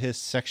part of his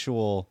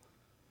sexual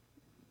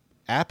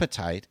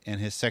appetite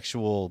and his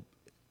sexual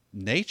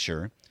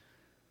nature,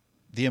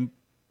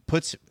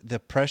 puts the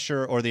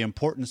pressure or the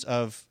importance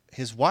of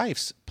his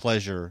wife's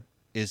pleasure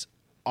is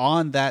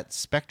on that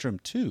spectrum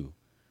too,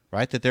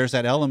 right? That there's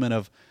that element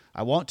of,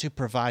 I want to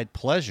provide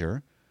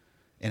pleasure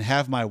and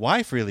have my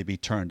wife really be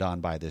turned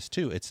on by this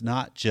too. It's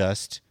not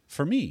just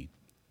for me,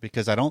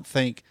 because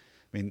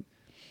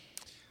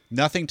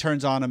nothing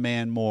turns on a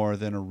man more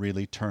than a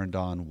really turned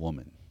on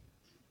woman.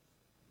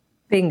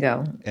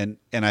 Bingo. And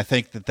I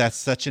think that that's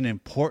such an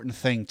important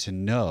thing to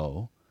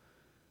know,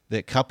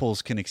 that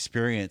couples can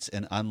experience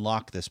and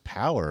unlock this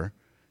power,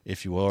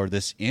 if you will, or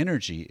this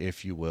energy,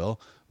 if you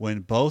will, when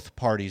both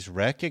parties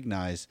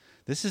recognize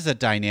this is a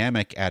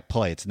dynamic at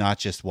play. It's not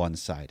just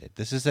one-sided.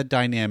 This is a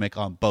dynamic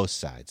on both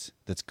sides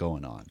that's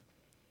going on.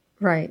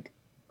 Right,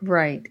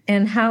 right.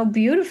 And how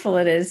beautiful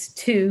it is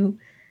to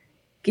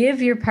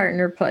give your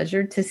partner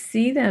pleasure, to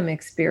see them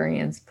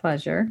experience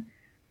pleasure.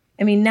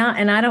 I mean,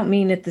 and I don't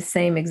mean at the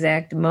same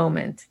exact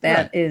moment.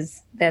 That's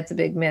a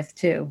big myth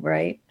too,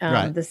 right?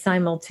 The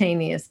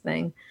simultaneous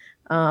thing.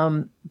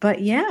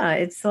 But yeah,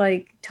 it's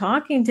like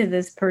talking to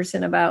this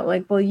person about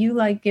like, well, you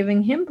like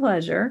giving him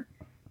pleasure.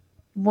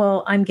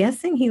 Well, I'm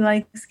guessing he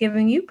likes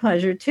giving you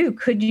pleasure too.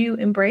 Could you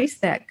embrace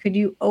that? Could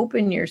you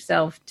open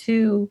yourself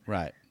to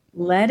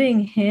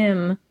letting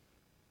him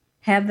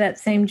have that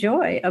same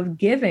joy of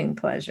giving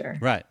pleasure?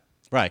 Right.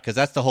 Because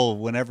that's the whole,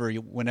 whenever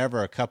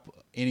a couple,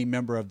 any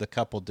member of the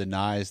couple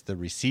denies the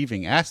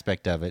receiving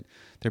aspect of it,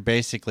 they're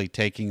basically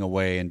taking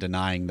away and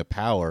denying the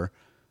power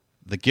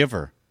the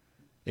giver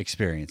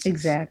experiences.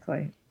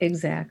 Exactly.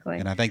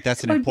 And I think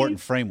that's an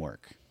important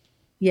framework.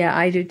 Yeah,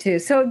 I do too.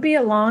 So it'd be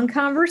a long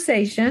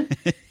conversation.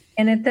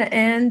 And at the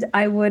end,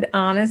 I would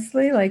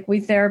honestly, like, we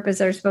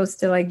therapists are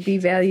supposed to like be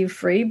value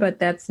free, but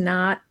that's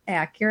not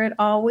accurate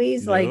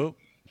always. Nope. Like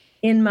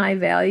in my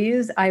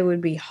values, I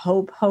would be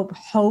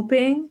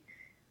hoping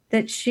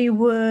that she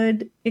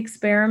would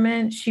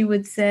experiment. She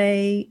would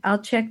say,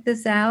 I'll check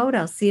this out.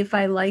 I'll see if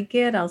I like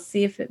it. I'll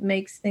see if it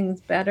makes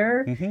things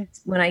better. Mm-hmm.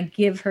 When I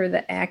give her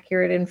the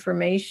accurate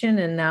information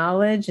and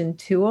knowledge and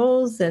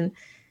tools.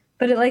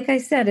 But like I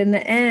said, in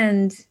the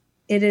end,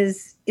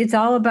 it's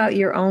all about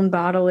your own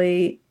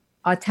bodily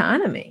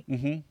autonomy.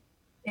 Mm-hmm.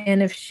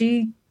 And if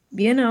she,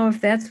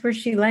 if that's where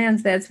she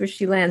lands, that's where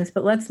she lands.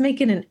 But let's make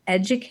it an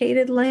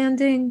educated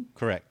landing.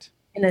 Correct.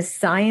 And a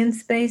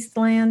science-based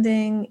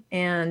landing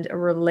and a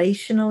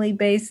relationally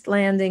based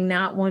landing,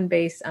 not one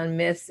based on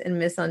myths and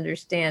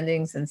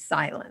misunderstandings and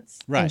silence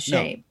and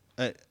shame.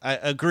 No, I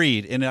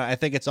agreed. And I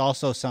think it's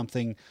also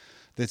something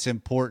that's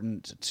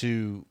important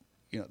to,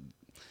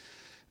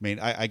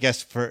 I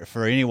guess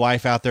for any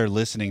wife out there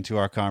listening to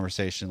our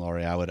conversation,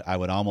 Lori, I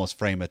would almost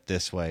frame it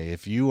this way.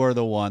 If you are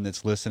the one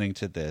that's listening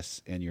to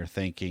this and you're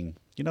thinking,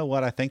 you know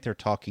what, I think they're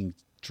talking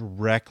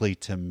directly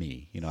to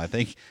me. I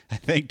think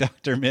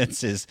Dr.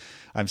 Mintz is,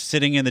 I'm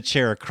sitting in the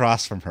chair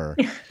across from her.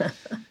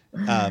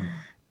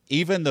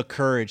 Even the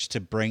courage to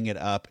bring it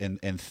up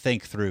and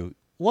think through,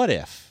 what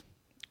if?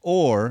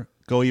 Or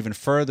go even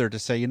further to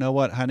say, you know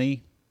what,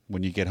 honey,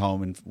 when you get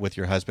home and with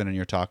your husband and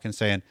you're talking,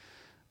 saying,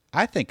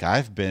 I think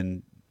I've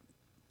been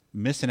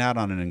missing out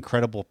on an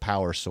incredible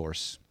power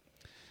source,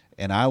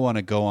 and I want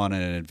to go on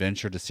an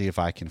adventure to see if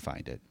I can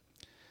find it.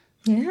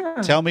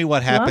 Yeah. Tell me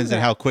what happens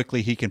and how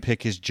quickly he can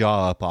pick his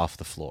jaw up off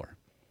the floor.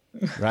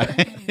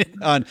 Right?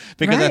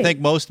 Because I think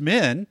most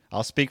men,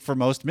 I'll speak for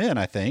most men,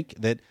 I think,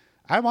 that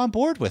I'm on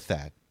board with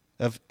that.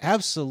 Of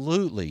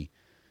absolutely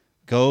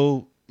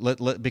go,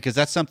 because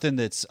that's something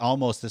that's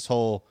almost this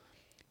whole,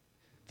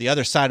 the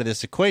other side of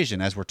this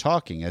equation as we're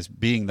talking, as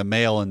being the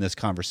male in this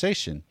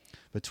conversation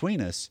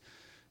between us,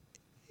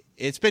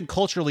 it's been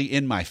culturally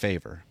in my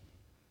favor.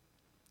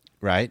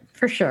 Right?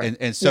 For sure.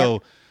 And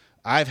so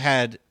I've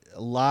had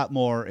a lot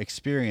more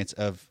experience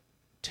of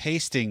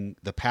tasting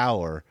the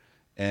power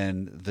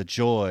and the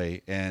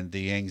joy and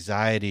the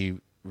anxiety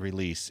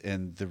release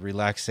and the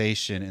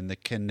relaxation and the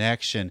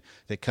connection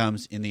that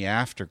comes in the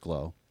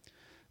afterglow.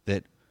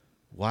 That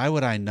why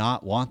would I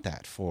not want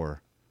that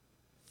for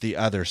the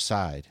other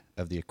side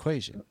of the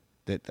equation?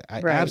 That I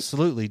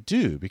absolutely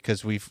do,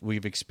 because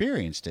we've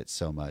experienced it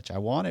so much. I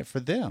want it for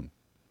them.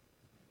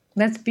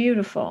 That's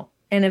beautiful.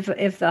 And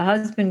if the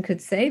husband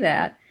could say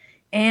that,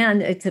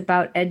 and it's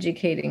about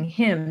educating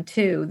him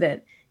too,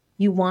 that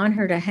you want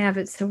her to have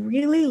it. So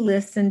really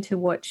listen to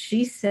what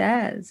she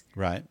says.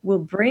 Right. Will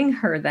bring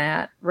her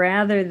that,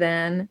 rather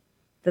than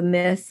the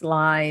myths,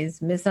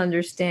 lies,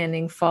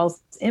 misunderstanding,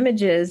 false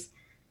images.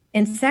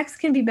 And sex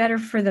can be better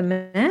for the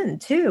men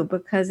too,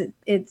 because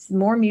it's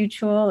more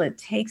mutual. It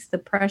takes the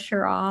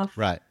pressure off.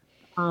 Right.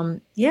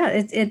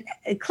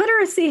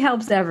 Cliteracy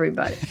helps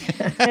everybody,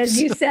 as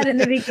you said in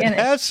the beginning.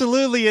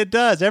 Absolutely, it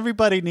does.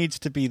 Everybody needs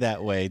to be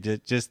that way, to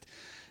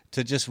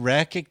just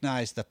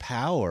recognize the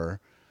power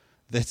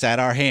that's at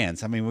our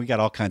hands. I mean, we got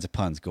all kinds of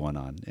puns going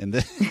on in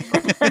this,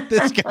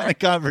 this kind of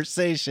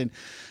conversation.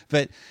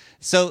 But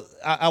so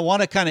I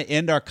want to kind of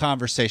end our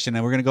conversation,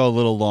 and we're going to go a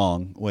little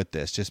long with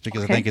this, just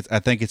because I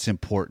think it's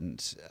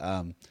important.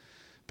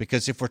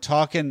 Because if we're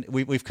talking,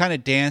 we've kind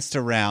of danced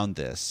around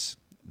this,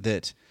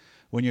 that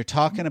when you're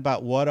talking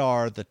about what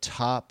are the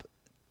top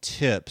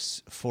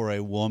tips for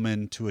a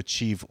woman to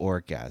achieve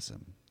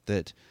orgasm,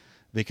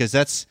 because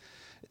that's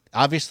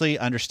obviously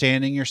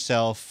understanding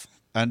yourself,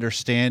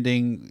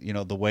 understanding,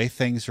 the way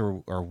things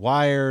are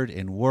wired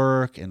in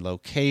work and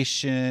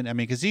location. I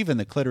mean, because even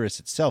the clitoris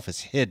itself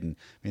is hidden.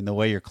 I mean, the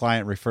way your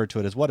client referred to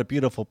it as what a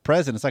beautiful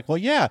present. It's like, well,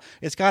 yeah,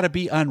 it's got to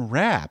be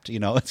unwrapped.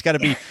 It's got to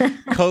be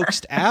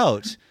coaxed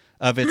out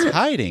of its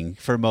hiding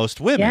for most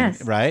women,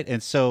 yes. Right?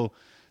 And so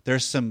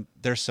there's some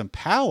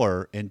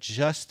power in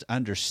just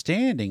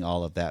understanding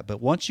all of that.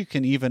 But once you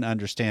can even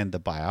understand the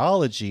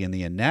biology and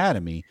the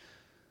anatomy,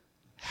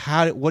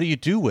 what do you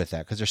do with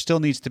that? Because there still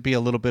needs to be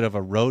a little bit of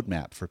a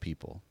roadmap for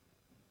people.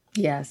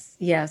 Yes.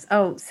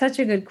 Oh, such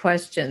a good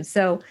question.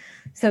 So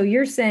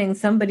you're saying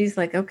somebody's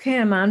like, okay,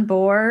 I'm on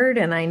board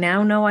and I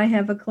now know I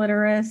have a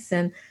clitoris,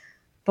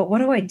 but what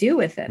do I do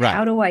with it? Right.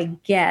 How do I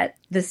get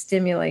the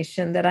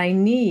stimulation that I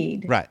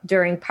need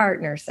during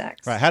partner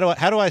sex? Right. How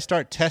do I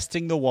start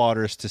testing the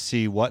waters to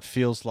see what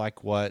feels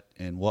like what,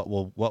 and what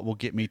will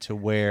get me to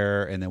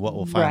where, and then what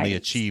will finally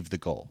achieve the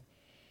goal?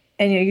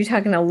 And you're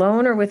talking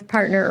alone or with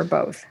partner or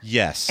both?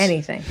 Yes.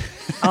 Anything.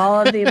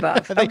 All of the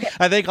above.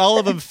 I think all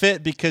of them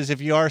fit, because if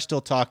you are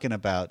still talking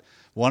about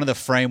one of the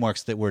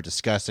frameworks that we're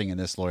discussing in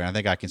this, Lori, I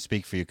think I can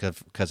speak for you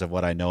because of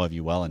what I know of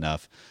you well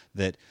enough,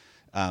 that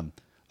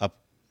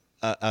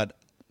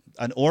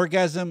an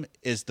orgasm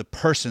is the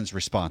person's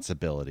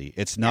responsibility.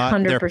 It's not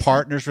 100%. Their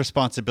partner's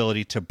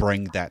responsibility to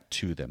bring that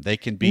to them. They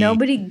can be,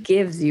 nobody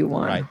gives you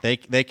one. Right.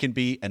 They can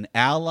be an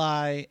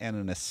ally and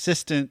an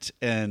assistant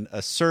and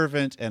a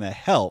servant and a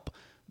help,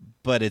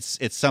 but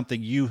it's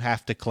something you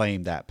have to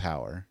claim that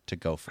power to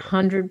go for.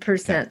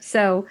 100%. Okay.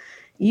 So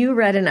you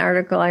read an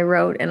article I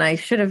wrote, and I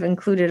should have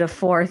included a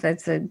fourth.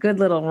 It's a good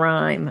little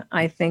rhyme.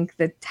 I think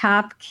the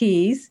top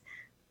keys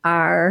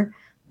are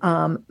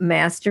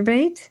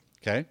masturbate,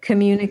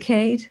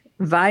 communicate,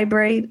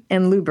 vibrate,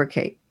 and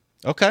lubricate.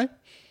 Okay.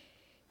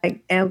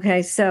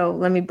 Okay, so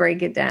let me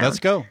break it down. Let's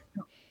go.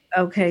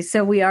 Okay,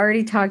 so we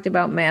already talked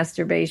about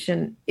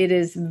masturbation. It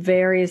is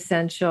very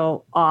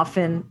essential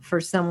often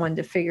for someone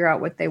to figure out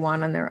what they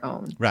want on their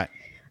own. Right.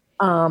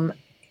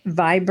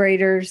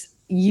 Vibrators,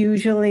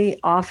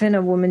 often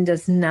a woman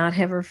does not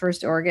have her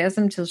first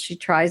orgasm till she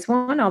tries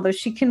one, although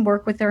she can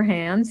work with her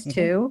hands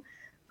too.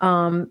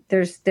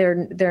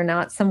 They're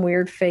not some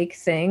weird fake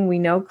thing. We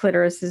know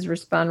clitorises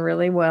respond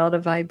really well to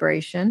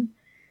vibration.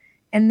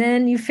 And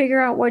then you figure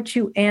out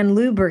and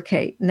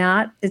lubricate.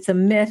 It's a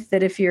myth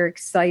that if you're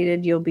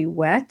excited, you'll be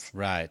wet.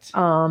 Right.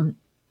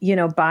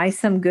 Buy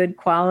some good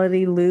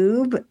quality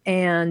lube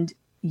and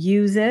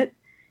use it,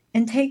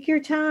 and take your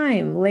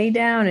time, lay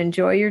down,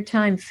 enjoy your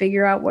time,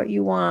 figure out what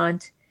you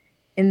want,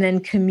 and then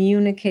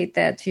communicate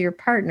that to your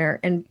partner.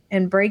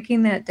 And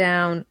breaking that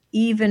down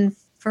even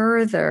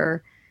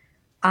further,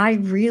 I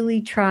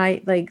really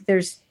try,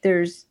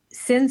 there's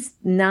since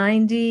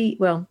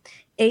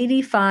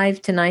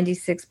 85 to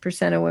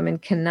 96% of women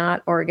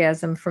cannot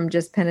orgasm from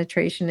just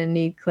penetration and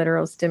need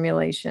clitoral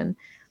stimulation.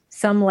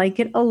 Some like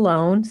it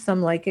alone,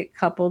 some like it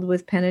coupled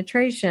with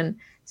penetration.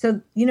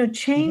 So,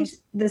 change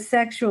the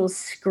sexual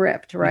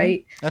script,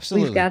 right?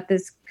 Absolutely. We've got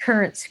this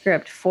current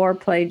script,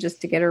 foreplay just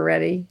to get her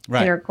ready,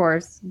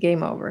 intercourse,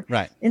 game over.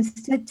 Right.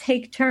 Instead,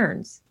 take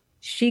turns.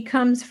 She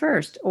comes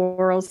first,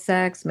 oral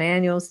sex,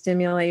 manual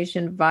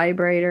stimulation,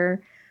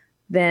 vibrator.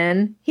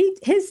 Then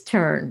his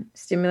turn,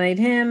 stimulate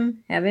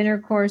him, have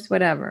intercourse,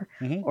 whatever.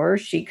 Or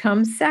she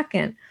comes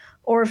second.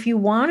 Or if you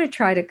want to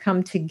try to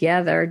come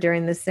together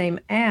during the same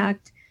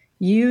act,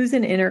 use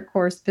an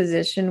intercourse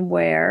position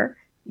where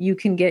you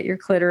can get your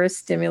clitoris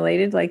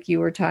stimulated, like you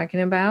were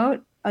talking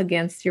about,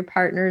 against your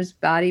partner's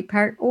body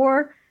part,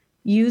 or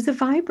use a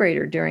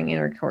vibrator during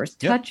intercourse.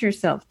 Touch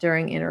yourself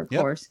during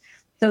intercourse.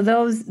 So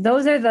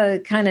those are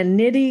the kind of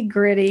nitty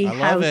gritty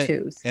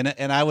how-tos. And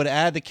I would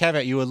add the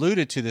caveat, you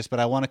alluded to this, but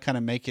I want to kind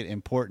of make it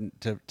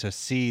important to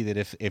see that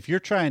if you're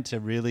trying to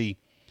really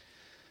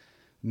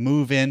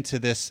move into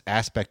this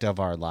aspect of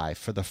our life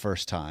for the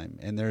first time.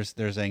 And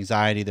there's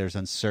anxiety, there's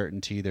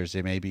uncertainty, there's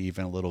maybe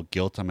even a little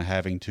guilt I'm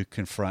having to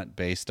confront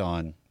based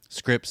on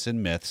scripts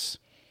and myths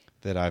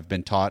that I've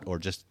been taught or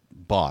just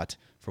bought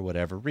for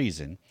whatever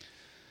reason.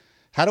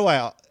 How do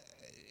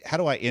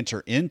I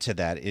enter into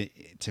that?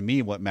 To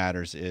me, what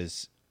matters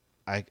is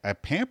I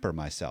pamper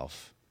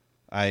myself.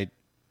 A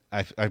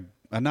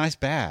nice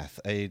bath,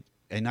 a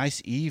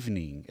nice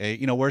evening,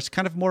 where it's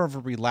kind of more of a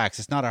relax.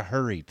 It's not a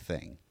hurried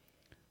thing,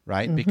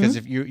 right? Mm-hmm. Because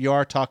if you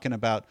are talking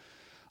about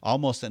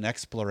almost an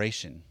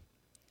exploration,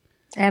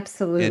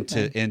 absolutely,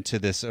 into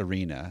this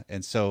arena,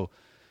 and so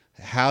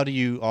how do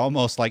you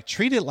almost like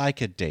treat it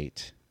like a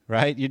date,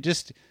 right? You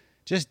just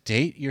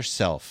date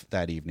yourself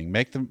that evening.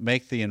 Make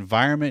the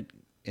environment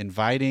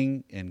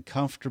inviting and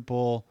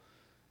comfortable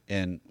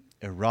and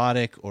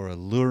erotic or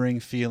alluring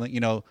feeling,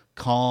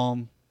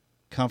 calm,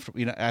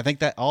 comfortable. I think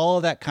that all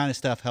of that kind of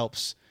stuff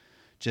helps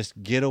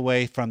just get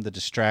away from the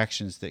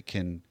distractions that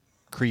can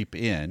creep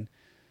in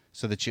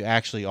so that you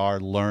actually are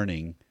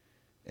learning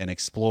and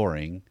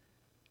exploring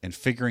and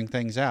figuring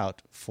things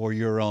out for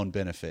your own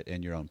benefit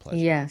and your own pleasure.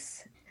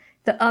 Yes.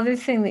 The other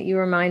thing that you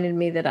reminded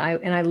me that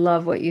I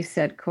love what you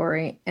said,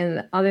 Corey, and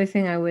the other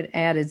thing I would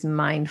add is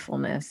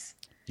mindfulness.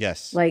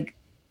 Yes. Like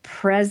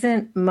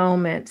present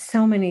moment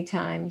so many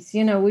times.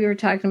 We were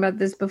talking about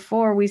this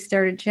before we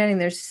started chatting.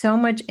 There's so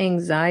much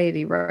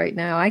anxiety right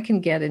now. I can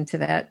get into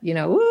that,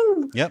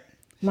 Yep.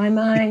 My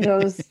mind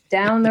goes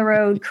down the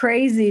road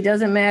crazy.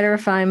 Doesn't matter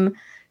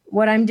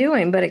what I'm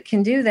doing, but it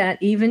can do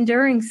that even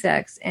during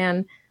sex.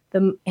 And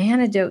the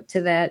antidote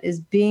to that is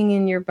being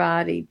in your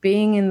body,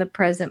 being in the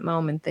present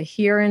moment, the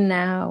here and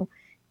now,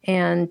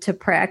 and to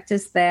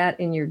practice that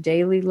in your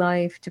daily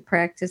life, to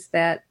practice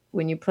that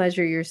when you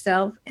pleasure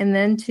yourself, and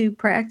then to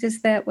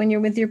practice that when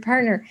you're with your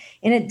partner.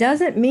 And it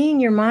doesn't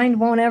mean your mind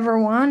won't ever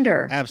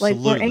wander.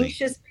 Absolutely. Like we're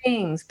anxious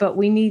beings, but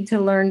we need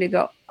to learn to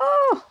go,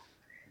 oh,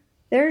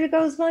 there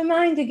goes my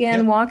mind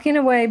again, walking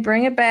away,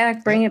 bring it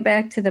back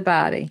to the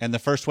body. And the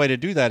first way to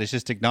do that is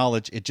just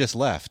acknowledge it just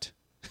left.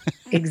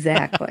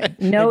 Exactly.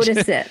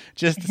 Notice it.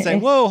 Just to say,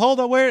 whoa, hold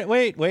on,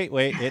 wait,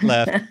 it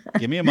left.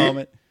 Give me a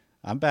moment.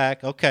 I'm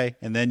back. Okay.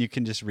 And then you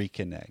can just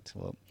reconnect.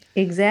 Well,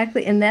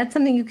 exactly. And that's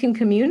something you can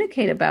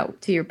communicate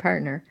about to your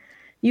partner.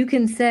 You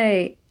can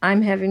say,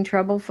 I'm having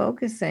trouble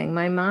focusing.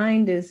 My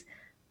mind is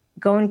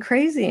going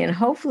crazy. And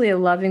hopefully a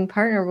loving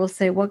partner will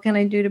say, what can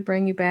I do to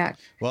bring you back?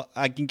 Well,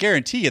 I can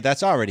guarantee you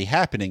that's already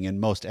happening in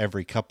most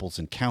every couple's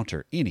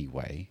encounter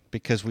anyway,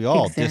 because we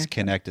all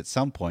disconnect at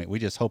some point. We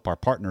just hope our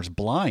partner's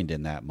blind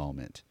in that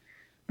moment.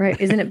 Right.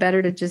 Isn't it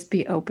better to just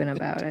be open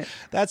about it?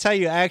 That's how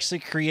you actually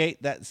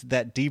create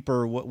that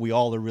deeper, what we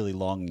all are really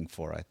longing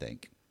for, I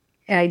think.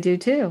 I do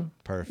too.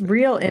 Perfect.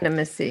 Real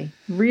intimacy.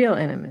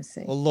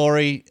 Well,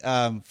 Lori,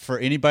 for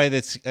anybody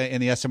that's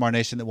in the SMR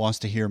Nation that wants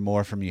to hear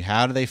more from you,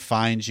 how do they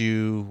find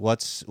you?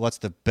 What's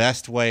the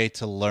best way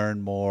to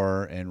learn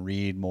more and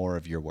read more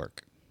of your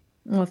work?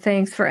 Well,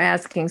 thanks for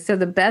asking. So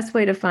the best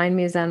way to find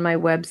me is on my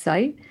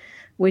website,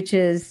 which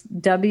is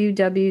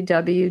www.dr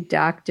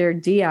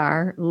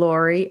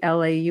Laurie,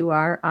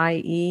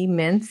 Laurie,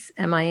 Mintz,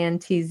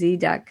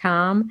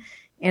 MINTZ.com.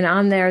 And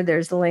on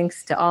there's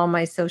links to all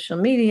my social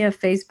media,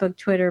 Facebook,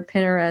 Twitter,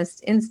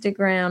 Pinterest,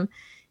 Instagram,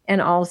 and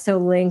also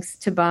links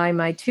to buy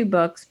my 2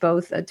 books,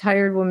 both A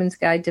Tired Woman's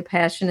Guide to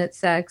Passionate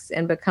Sex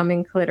and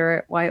Becoming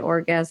Clitorate, Why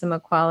Orgasm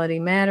Equality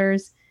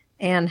Matters,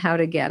 and How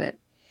to Get It.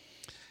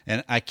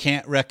 And I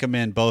can't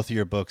recommend both of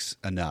your books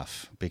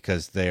enough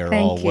because they are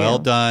all well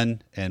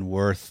done and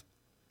worth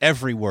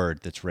every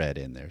word that's read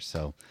in there.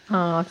 So,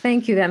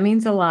 thank you. That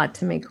means a lot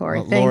to me, Corey.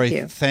 Well, thank Lori,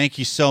 you. Thank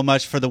you so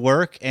much for the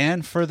work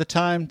and for the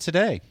time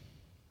today.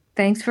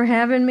 Thanks for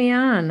having me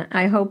on.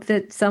 I hope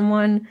that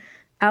someone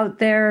out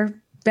there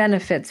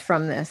benefits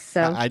from this.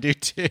 So I do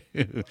too.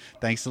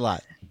 Thanks a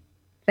lot.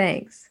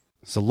 Thanks.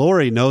 So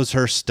Lori knows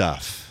her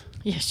stuff.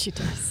 Yes, she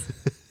does.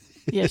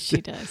 Yes, she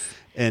does.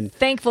 And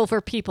thankful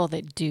for people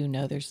that do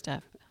know their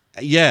stuff.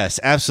 Yes,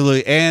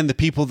 absolutely. And the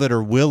people that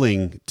are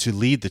willing to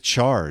lead the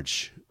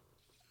charge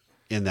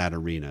in that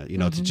arena,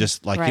 to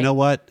just like, you know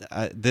what,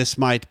 this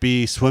might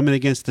be swimming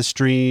against the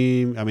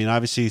stream. I mean,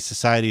 obviously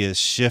society has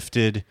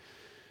shifted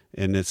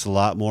and it's a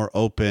lot more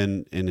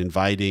open and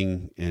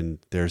inviting. And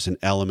there's an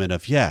element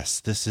of, yes,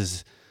 this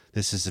is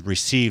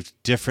received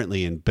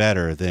differently and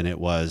better than it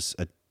was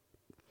a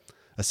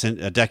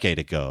decade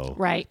ago,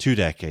 right? 2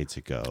 decades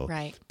ago.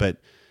 Right. But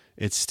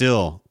it's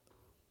still,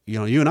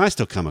 you and I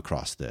still come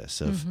across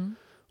this of,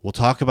 we'll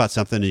talk about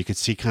something and you can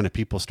see kind of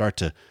people start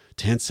to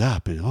tense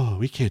up and,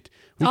 we can't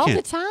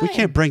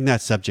bring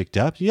that subject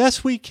up.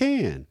 Yes, we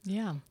can.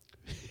 Yeah.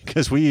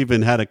 Because we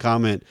even had a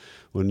comment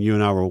when you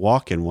and I were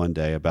walking one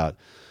day about,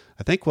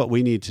 I think what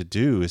we need to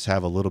do is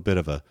have a little bit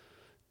of a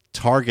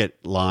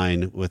target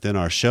line within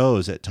our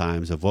shows at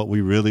times of what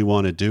we really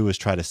want to do is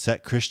try to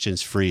set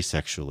Christians free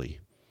sexually.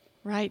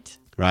 Right.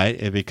 Right?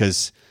 And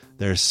because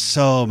there's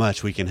so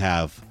much we can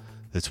have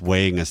that's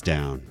weighing us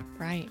down.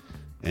 Right.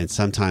 And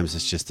sometimes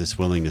it's just this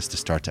willingness to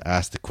start to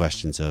ask the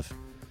questions of,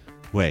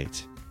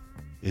 wait,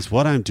 is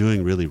what I'm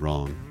doing really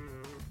wrong?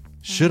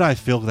 Should I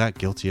feel that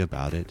guilty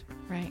about it?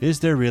 Right. Is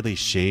there really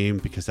shame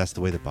because that's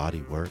the way the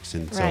body works?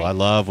 And so I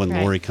love when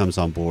Lori comes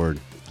on board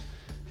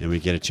and we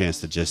get a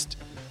chance to just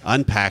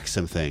unpack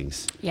some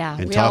things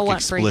and talk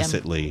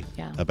explicitly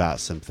about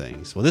some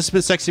things. Well, this has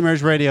been Sexy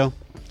Marriage Radio.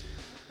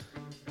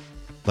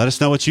 Let us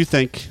know what you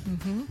think,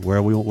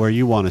 where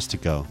you want us to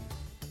go.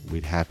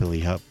 We'd happily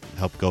help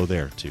go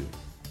there too.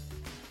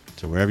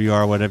 So wherever you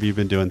are, whatever you've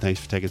been doing, thanks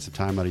for taking some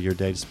time out of your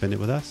day to spend it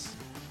with us.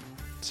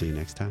 See you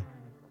next time.